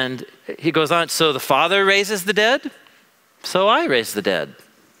 And he goes on, so the Father raises the dead, so I raise the dead.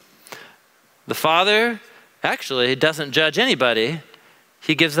 The Father actually doesn't judge anybody.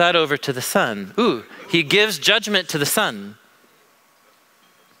 He gives that over to the Son. Ooh, he gives judgment to the Son.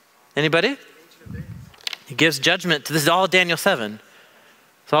 Anybody? He gives judgment to, this is all Daniel 7.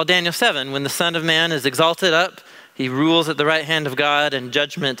 It's all Daniel 7. When the Son of Man is exalted up, he rules at the right hand of God, and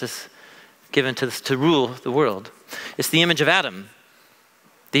judgment is given to rule the world. It's the image of Adam.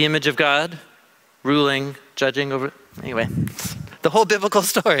 The image of God, ruling, judging over, anyway. The whole biblical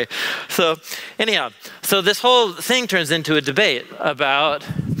story. So anyhow, so this whole thing turns into a debate about,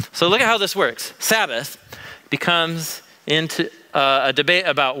 so look at how this works. Sabbath becomes into a debate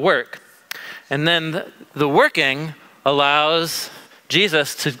about work. And then the working allows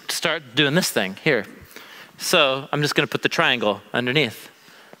Jesus to start doing this thing here. So I'm just going to put the triangle underneath.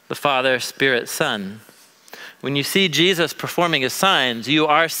 The Father, Spirit, Son. When you see Jesus performing his signs, you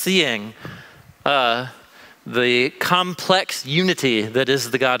are seeing the complex unity that is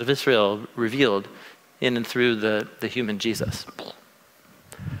the God of Israel revealed in and through the human Jesus.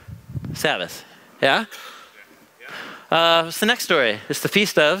 Sabbath, yeah? What's the next story? It's the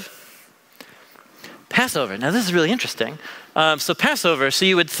feast of Passover. Now this is really interesting. So Passover, so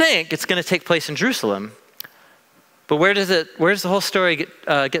you would think it's going to take place in Jerusalem. But where does the whole story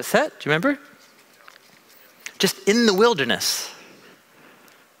get set? Do you remember? Just in the wilderness.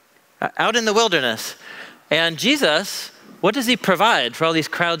 Out in the wilderness. And Jesus, what does he provide for all these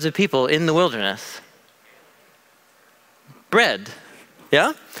crowds of people in the wilderness? Bread,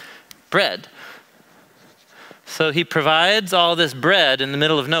 yeah? Bread. So he provides all this bread in the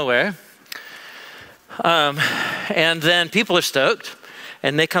middle of nowhere. And then people are stoked,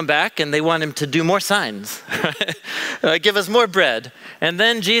 and they come back and they want him to do more signs. Give us more bread. And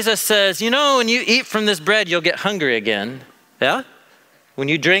then Jesus says, you know, when you eat from this bread, you'll get hungry again, yeah? When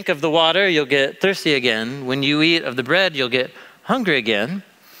you drink of the water, you'll get thirsty again. When you eat of the bread, you'll get hungry again.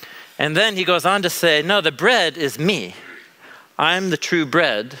 And then he goes on to say, no, the bread is me. I'm the true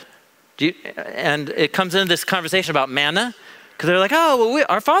bread. And it comes into this conversation about manna, because they're like, oh, well,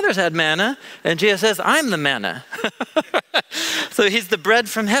 our fathers had manna. And Jesus says, I'm the manna. So he's the bread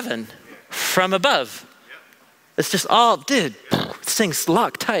from heaven, from above. It's just all, dude, this thing's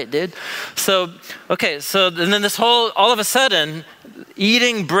locked tight, dude. So, okay, so and then this whole, all of a sudden,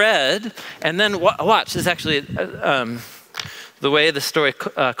 eating bread, and then watch, this is actually the way the story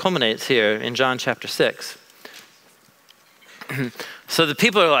culminates here in John chapter 6. So the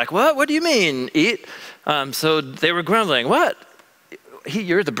people are like, what do you mean, eat? So they were grumbling, what?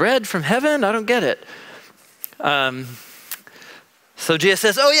 You're the bread from heaven? I don't get it. So Jesus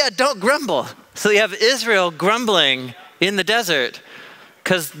says, oh yeah, don't grumble. So you have Israel grumbling in the desert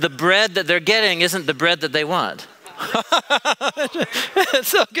because the bread that they're getting isn't the bread that they want. It's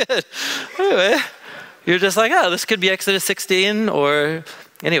so good. Anyway, you're just like, oh, this could be Exodus 16 or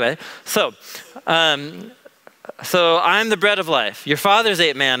anyway. So I'm the bread of life. Your fathers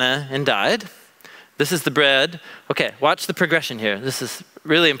ate manna and died. This is the bread. Okay, watch the progression here. This is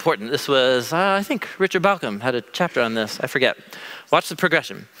really important. This was, I think Richard Balcom had a chapter on this. I forget. Watch the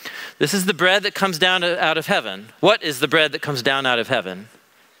progression. This is the bread that comes down out of heaven. What is the bread that comes down out of heaven?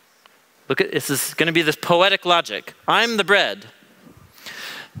 Look at, this is going to be this poetic logic. I'm the bread.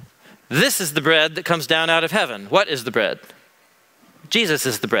 This is the bread that comes down out of heaven. What is the bread? Jesus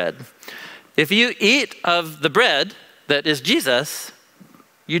is the bread. If you eat of the bread that is Jesus,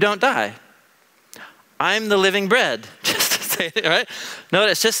 you don't die. I'm the living bread. Just anticipating, right? No,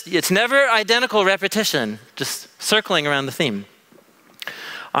 it's never identical repetition, just circling around the theme.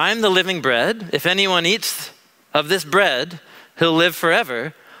 I'm the living bread. If anyone eats of this bread, he'll live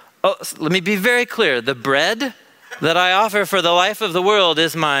forever. Oh, let me be very clear. The bread that I offer for the life of the world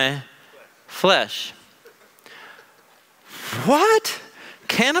is my flesh. What?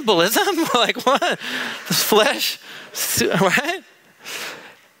 Cannibalism? Like what? Flesh? Right?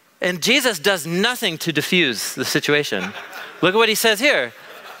 And Jesus does nothing to diffuse the situation. Look at what he says here.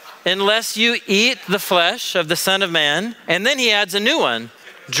 Unless you eat the flesh of the Son of Man, and then he adds a new one,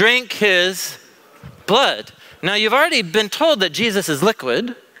 drink his blood. Now you've already been told that Jesus is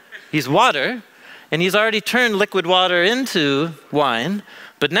liquid. He's water. And he's already turned liquid water into wine.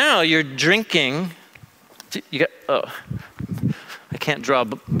 But now you're drinking. I can't draw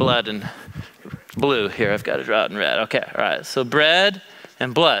blood in blue here. I've got to draw it in red. Okay, all right. So bread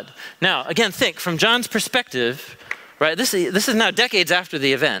and blood. Now, again, think from John's perspective, right? This is now decades after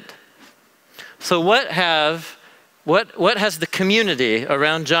the event. So what has the community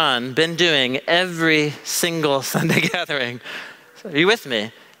around John been doing every single Sunday gathering? Are you with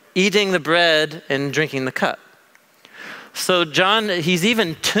me? Eating the bread and drinking the cup. So John, he's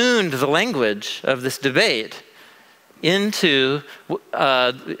even tuned the language of this debate into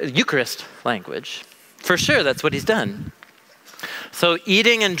Eucharist language. For sure, that's what he's done. So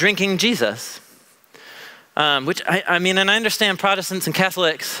eating and drinking Jesus, which I mean, and I understand Protestants and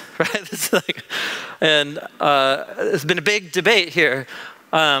Catholics, right? It's like, and it's been a big debate here.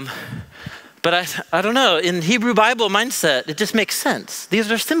 But I don't know, in Hebrew Bible mindset, it just makes sense.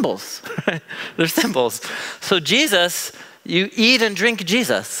 These are symbols, right? They're symbols. So Jesus, you eat and drink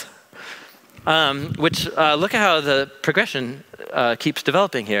Jesus, which look at how the progression keeps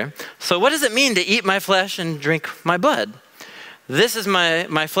developing here. So what does it mean to eat my flesh and drink my blood? This is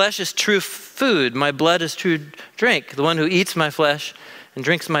my flesh is true food, my blood is true drink. The one who eats my flesh and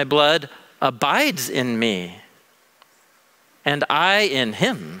drinks my blood abides in me, and I in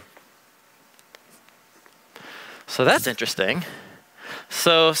him. So that's interesting.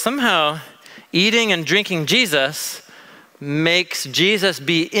 So somehow eating and drinking Jesus makes Jesus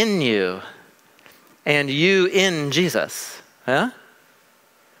be in you and you in Jesus. Yeah?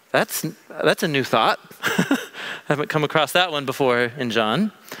 That's a new thought. I haven't come across that one before in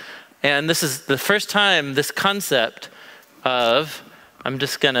John. And this is the first time this concept of, I'm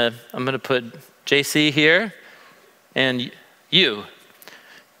gonna put JC here and you.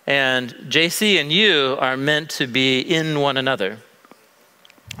 And JC and you are meant to be in one another.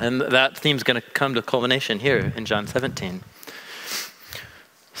 And that theme's going to come to culmination here in John 17.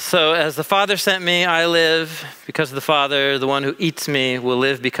 So as the Father sent me, I live because of the Father. The one who eats me will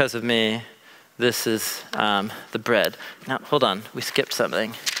live because of me. This is the bread. Now, hold on. We skipped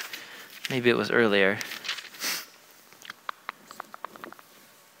something. Maybe it was earlier.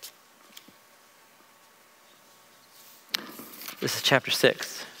 This is chapter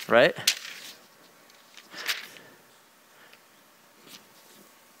 6. Right?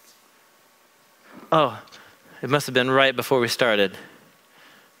 Oh, it must have been right before we started.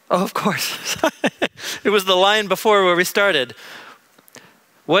 Oh, of course. It was the line before where we started.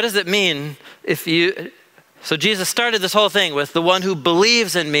 What does it mean if you... So Jesus started this whole thing with the one who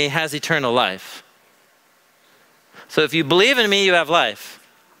believes in me has eternal life. So if you believe in me, you have life.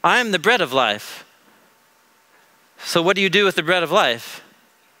 I'm the bread of life. So what do you do with the bread of life?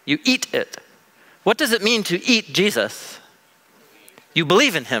 You eat it. What does it mean to eat Jesus? You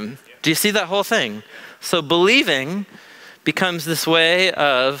believe in him. Do you see that whole thing? So believing becomes this way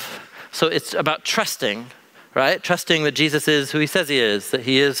of, so it's about trusting, right? Trusting that Jesus is who he says he is, that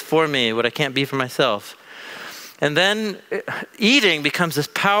he is for me, what I can't be for myself. And then eating becomes this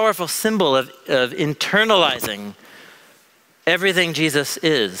powerful symbol of internalizing everything Jesus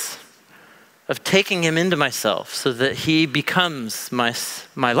is, of taking him into myself so that he becomes my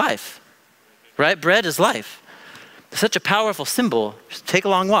life, right? Bread is life. It's such a powerful symbol. Just take a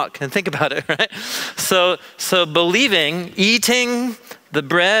long walk and think about it, right? So believing, eating the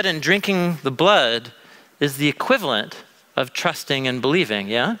bread and drinking the blood is the equivalent of trusting and believing,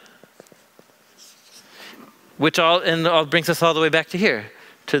 yeah? Which all brings us all the way back to here,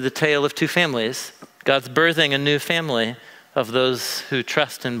 to the tale of two families. God's birthing a new family of those who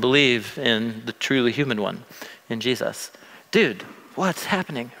trust and believe in the truly human one, in Jesus. Dude, what's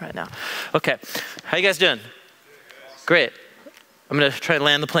happening right now? Okay, how you guys doing? Great. I'm gonna try and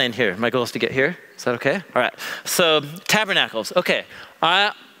land the plane here. My goal is to get here. Is that okay? All right, so tabernacles. Okay,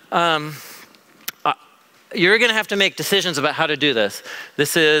 you're gonna have to make decisions about how to do this.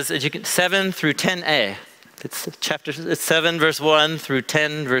 This is 7 through 10a. It's 7 verse 1 through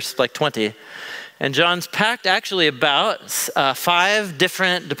 10 verse 20. And John's packed actually about 5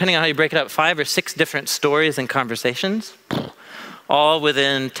 different, depending on how you break it up, 5 or 6 different stories and conversations, all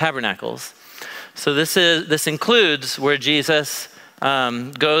within tabernacles. So this includes where Jesus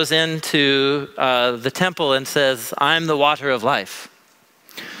goes into the temple and says, "I'm the water of life."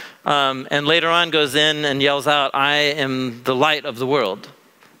 And later on goes in and yells out, "I am the light of the world."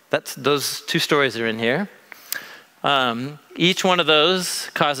 Those 2 stories are in here. Each one of those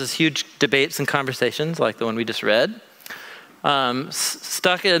causes huge debates and conversations like the one we just read.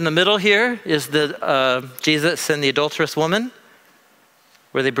 Stuck in the middle here is the Jesus and the adulterous woman,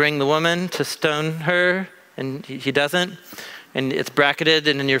 where they bring the woman to stone her, and he doesn't. And it's bracketed,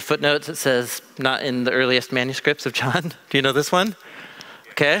 and in your footnotes it says, "Not in the earliest manuscripts of John." Do you know this one?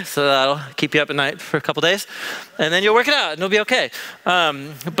 Okay, so that'll keep you up at night for a couple days, and then you'll work it out, and it'll be okay.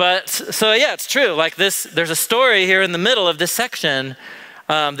 So yeah, it's true. Like this, there's a story here in the middle of this section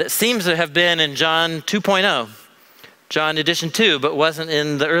that seems to have been in John 2.0, John edition 2, but wasn't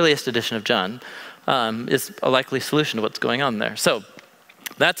in the earliest edition of John. Is a likely solution to what's going on there. So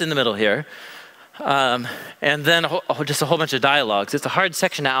that's in the middle here, and then just a whole bunch of dialogues. It's a hard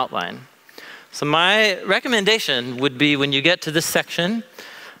section to outline. So my recommendation would be, when you get to this section,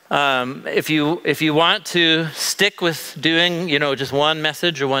 if you want to stick with doing, just one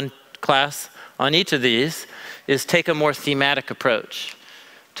message or one class on each of these, is take a more thematic approach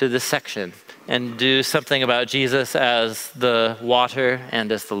to this section and do something about Jesus as the water and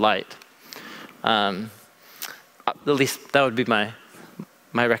as the light. At least that would be my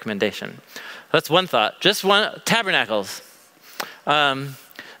recommendation. That's one thought. Just one. Tabernacles.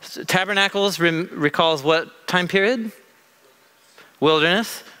 Tabernacles recalls what time period?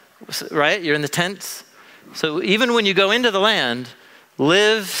 Wilderness, right? You're in the tents. So even when you go into the land,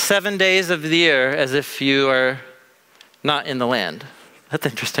 live 7 days of the year as if you are not in the land. That's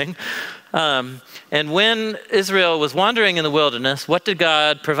interesting. And when Israel was wandering in the wilderness, what did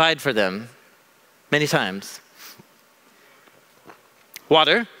God provide for them? Many times.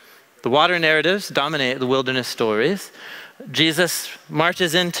 Water. The water narratives dominate the wilderness stories. Jesus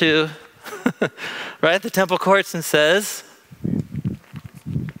marches into the temple courts and says,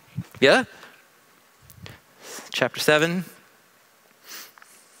 yeah? Chapter 7.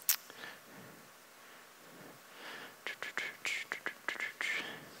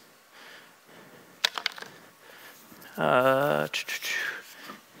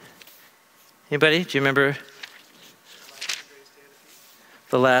 Anybody? Do you remember?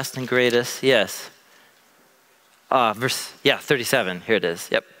 The last and greatest, yes. Verse 37, here it is.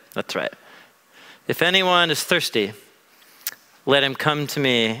 Yep, that's right. If anyone is thirsty, let him come to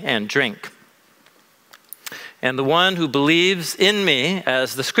me and drink. And the one who believes in me,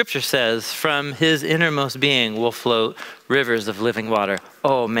 as the scripture says, from his innermost being will flow rivers of living water.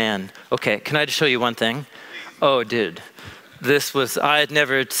 Oh man, okay, can I just show you one thing? Oh dude, I had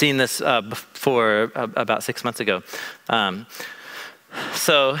never seen this before about 6 months ago.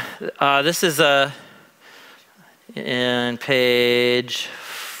 This is in page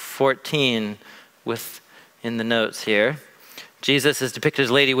 14 in the notes here. Jesus is depicted as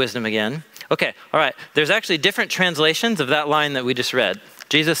Lady Wisdom again. Okay, all right. There's actually different translations of that line that we just read.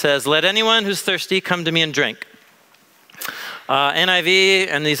 Jesus says, "Let anyone who's thirsty come to me and drink." NIV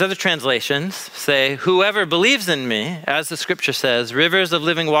and these other translations say, "Whoever believes in me, as the scripture says, rivers of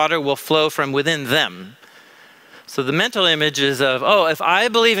living water will flow from within them." So the mental image is of, if I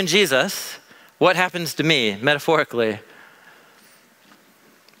believe in Jesus, what happens to me, metaphorically?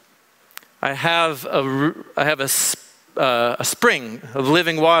 I have a spring of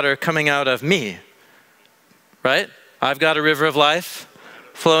living water coming out of me, right? I've got a river of life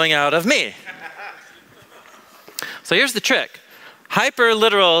flowing out of me. So here's the trick.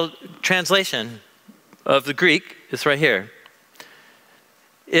 Hyper-literal translation of the Greek is right here.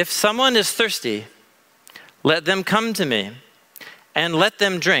 If someone is thirsty, let them come to me and let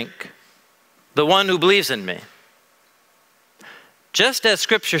them drink, the one who believes in me. Just as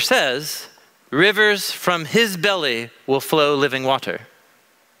scripture says, rivers from his belly will flow living water.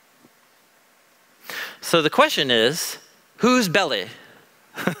 So the question is, whose belly?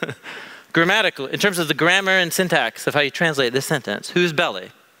 Grammatically, in terms of the grammar and syntax of how you translate this sentence, whose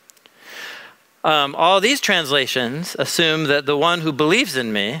belly? All these translations assume that the one who believes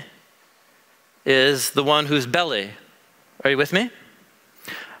in me is the one whose belly. Are you with me?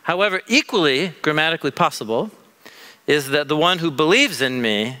 However, equally grammatically possible is that the one who believes in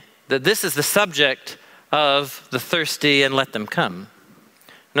me, that this is the subject of the thirsty and let them come.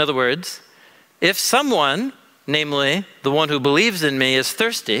 In other words, if someone, namely the one who believes in me, is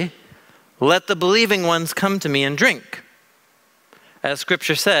thirsty, let the believing ones come to me and drink. As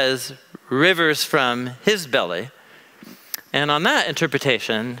scripture says, rivers from his belly. And on that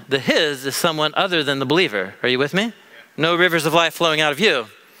interpretation, the his is someone other than the believer. Are you with me? No rivers of life flowing out of you.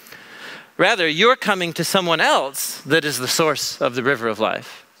 Rather, you're coming to someone else that is the source of the river of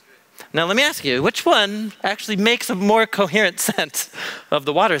life. Now, let me ask you, which one actually makes a more coherent sense of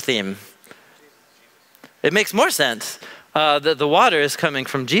the water theme? It makes more sense that the water is coming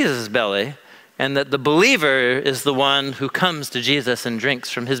from Jesus' belly and that the believer is the one who comes to Jesus and drinks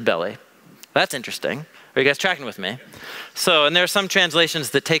from his belly. That's interesting. Are you guys tracking with me? So, and there are some translations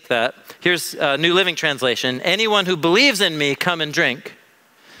that take that. Here's New Living Translation. Anyone who believes in me, come and drink.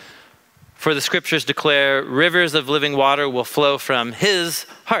 For the scriptures declare, rivers of living water will flow from his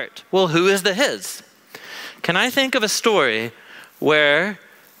heart. Well, who is the his? Can I think of a story where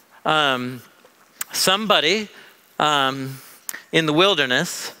somebody in the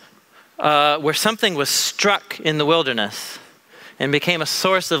wilderness, where something was struck in the wilderness and became a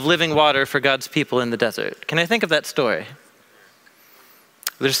source of living water for God's people in the desert? Can I think of that story?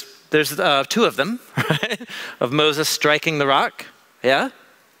 There's two of them, right? Of Moses striking the rock, yeah?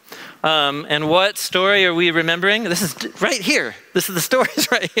 And what story are we remembering? This is right here. This is the stories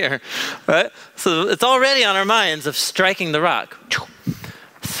right here, right? So it's already on our minds of striking the rock.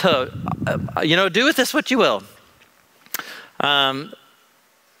 So, do with this what you will.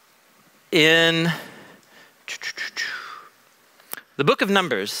 In the book of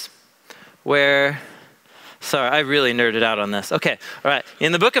Numbers, sorry, I really nerded out on this. Okay, all right.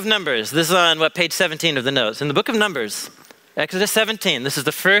 In the book of Numbers, this is on page 17 of the notes. In the book of Numbers, Exodus 17, this is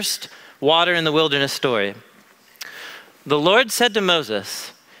the first water in the wilderness story. The Lord said to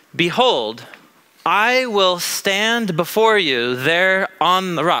Moses, behold, I will stand before you there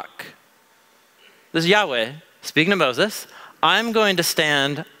on the rock. This is Yahweh speaking to Moses. I'm going to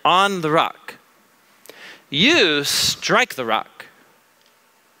stand on the rock. You strike the rock,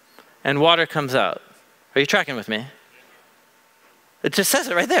 and water comes out. Are you tracking with me? It just says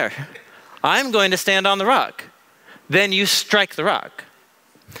it right there. I'm going to stand on the rock. Then you strike the rock,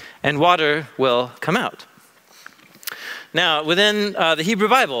 and water will come out. Now, within the Hebrew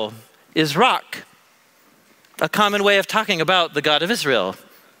Bible, is rock a common way of talking about the God of Israel?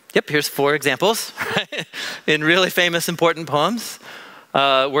 Yep, here's 4 examples, right? In really famous, important poems,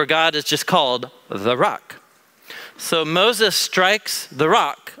 where God is just called the rock. So Moses strikes the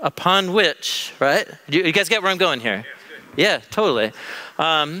rock upon which, right? You guys get where I'm going here? Yeah, totally.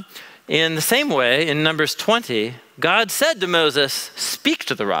 In the same way, in Numbers 20, God said to Moses, speak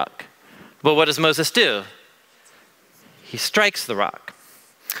to the rock. But what does Moses do? He strikes the rock.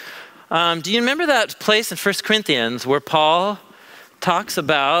 Do you remember that place in 1 Corinthians where Paul talks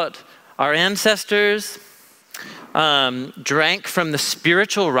about our ancestors drank from the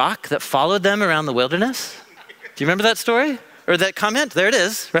spiritual rock that followed them around the wilderness? Do you remember that story? Or that comment? There it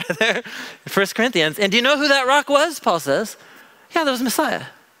is, right there in 1 Corinthians. And do you know who that rock was? Paul says, yeah, that was Messiah.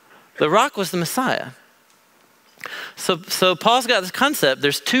 The rock was the Messiah. So Paul's got this concept.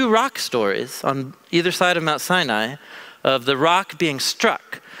 There's 2 rock stories on either side of Mount Sinai of the rock being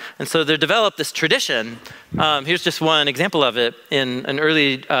struck. And so they developed this tradition. Here's just one example of it in an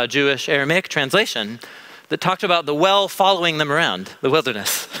early Jewish Aramaic translation that talked about the well following them around the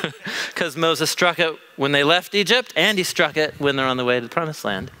wilderness. Because Moses struck it when they left Egypt, and he struck it when they're on the way to the promised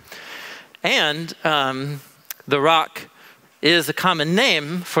land. And the rock is a common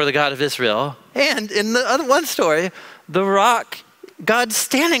name for the God of Israel. And in the other one story, the rock, God's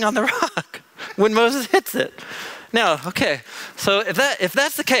standing on the rock when Moses hits it. Now, okay, so if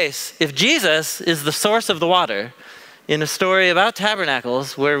that's the case, if Jesus is the source of the water in a story about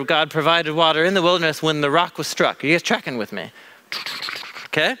tabernacles where God provided water in the wilderness when the rock was struck, are you guys tracking with me?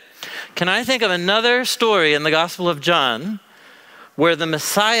 Okay, can I think of another story in the Gospel of John where the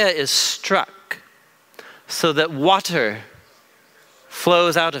Messiah is struck so that water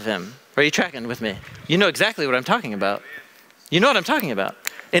flows out of him? Are you tracking with me? You know exactly what I'm talking about. You know what I'm talking about.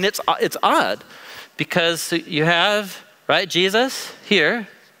 And it's odd because you have, right, Jesus here,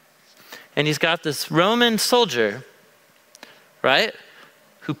 and he's got this Roman soldier, right,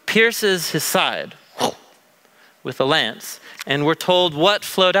 who pierces his side with a lance. And we're told what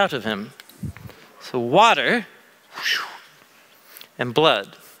flowed out of him. So water and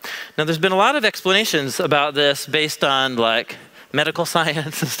blood. Now there's been a lot of explanations about this based on like medical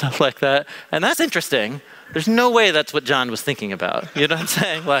science and stuff like that. And that's interesting. There's no way that's what John was thinking about. You know what I'm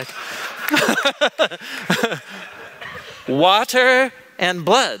saying? Like water and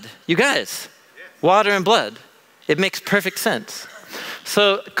blood. You guys, water and blood. It makes perfect sense.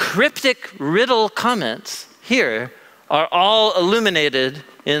 So cryptic riddle comments here are all illuminated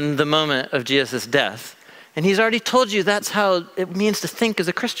in the moment of Jesus' death. And he's already told you that's how it means to think as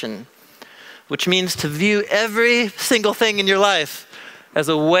a Christian. which means to view every single thing in your life as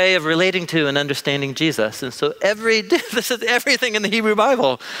a way of relating to and understanding Jesus. And so this is everything in the Hebrew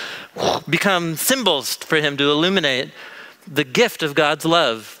Bible become symbols for him to illuminate the gift of God's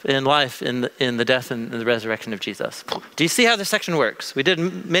love in life, in the death and the resurrection of Jesus. Do you see how this section works? We did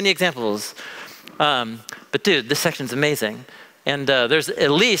many examples, but dude, this section's amazing. And there's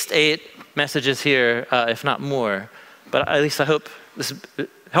at least 8 messages here, if not more. But at least I hope this is a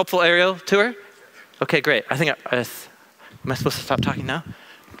helpful aerial tour. Okay, great. I think am I supposed to stop talking now?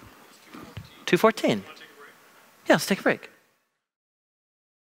 2:14. Yeah, let's take a break.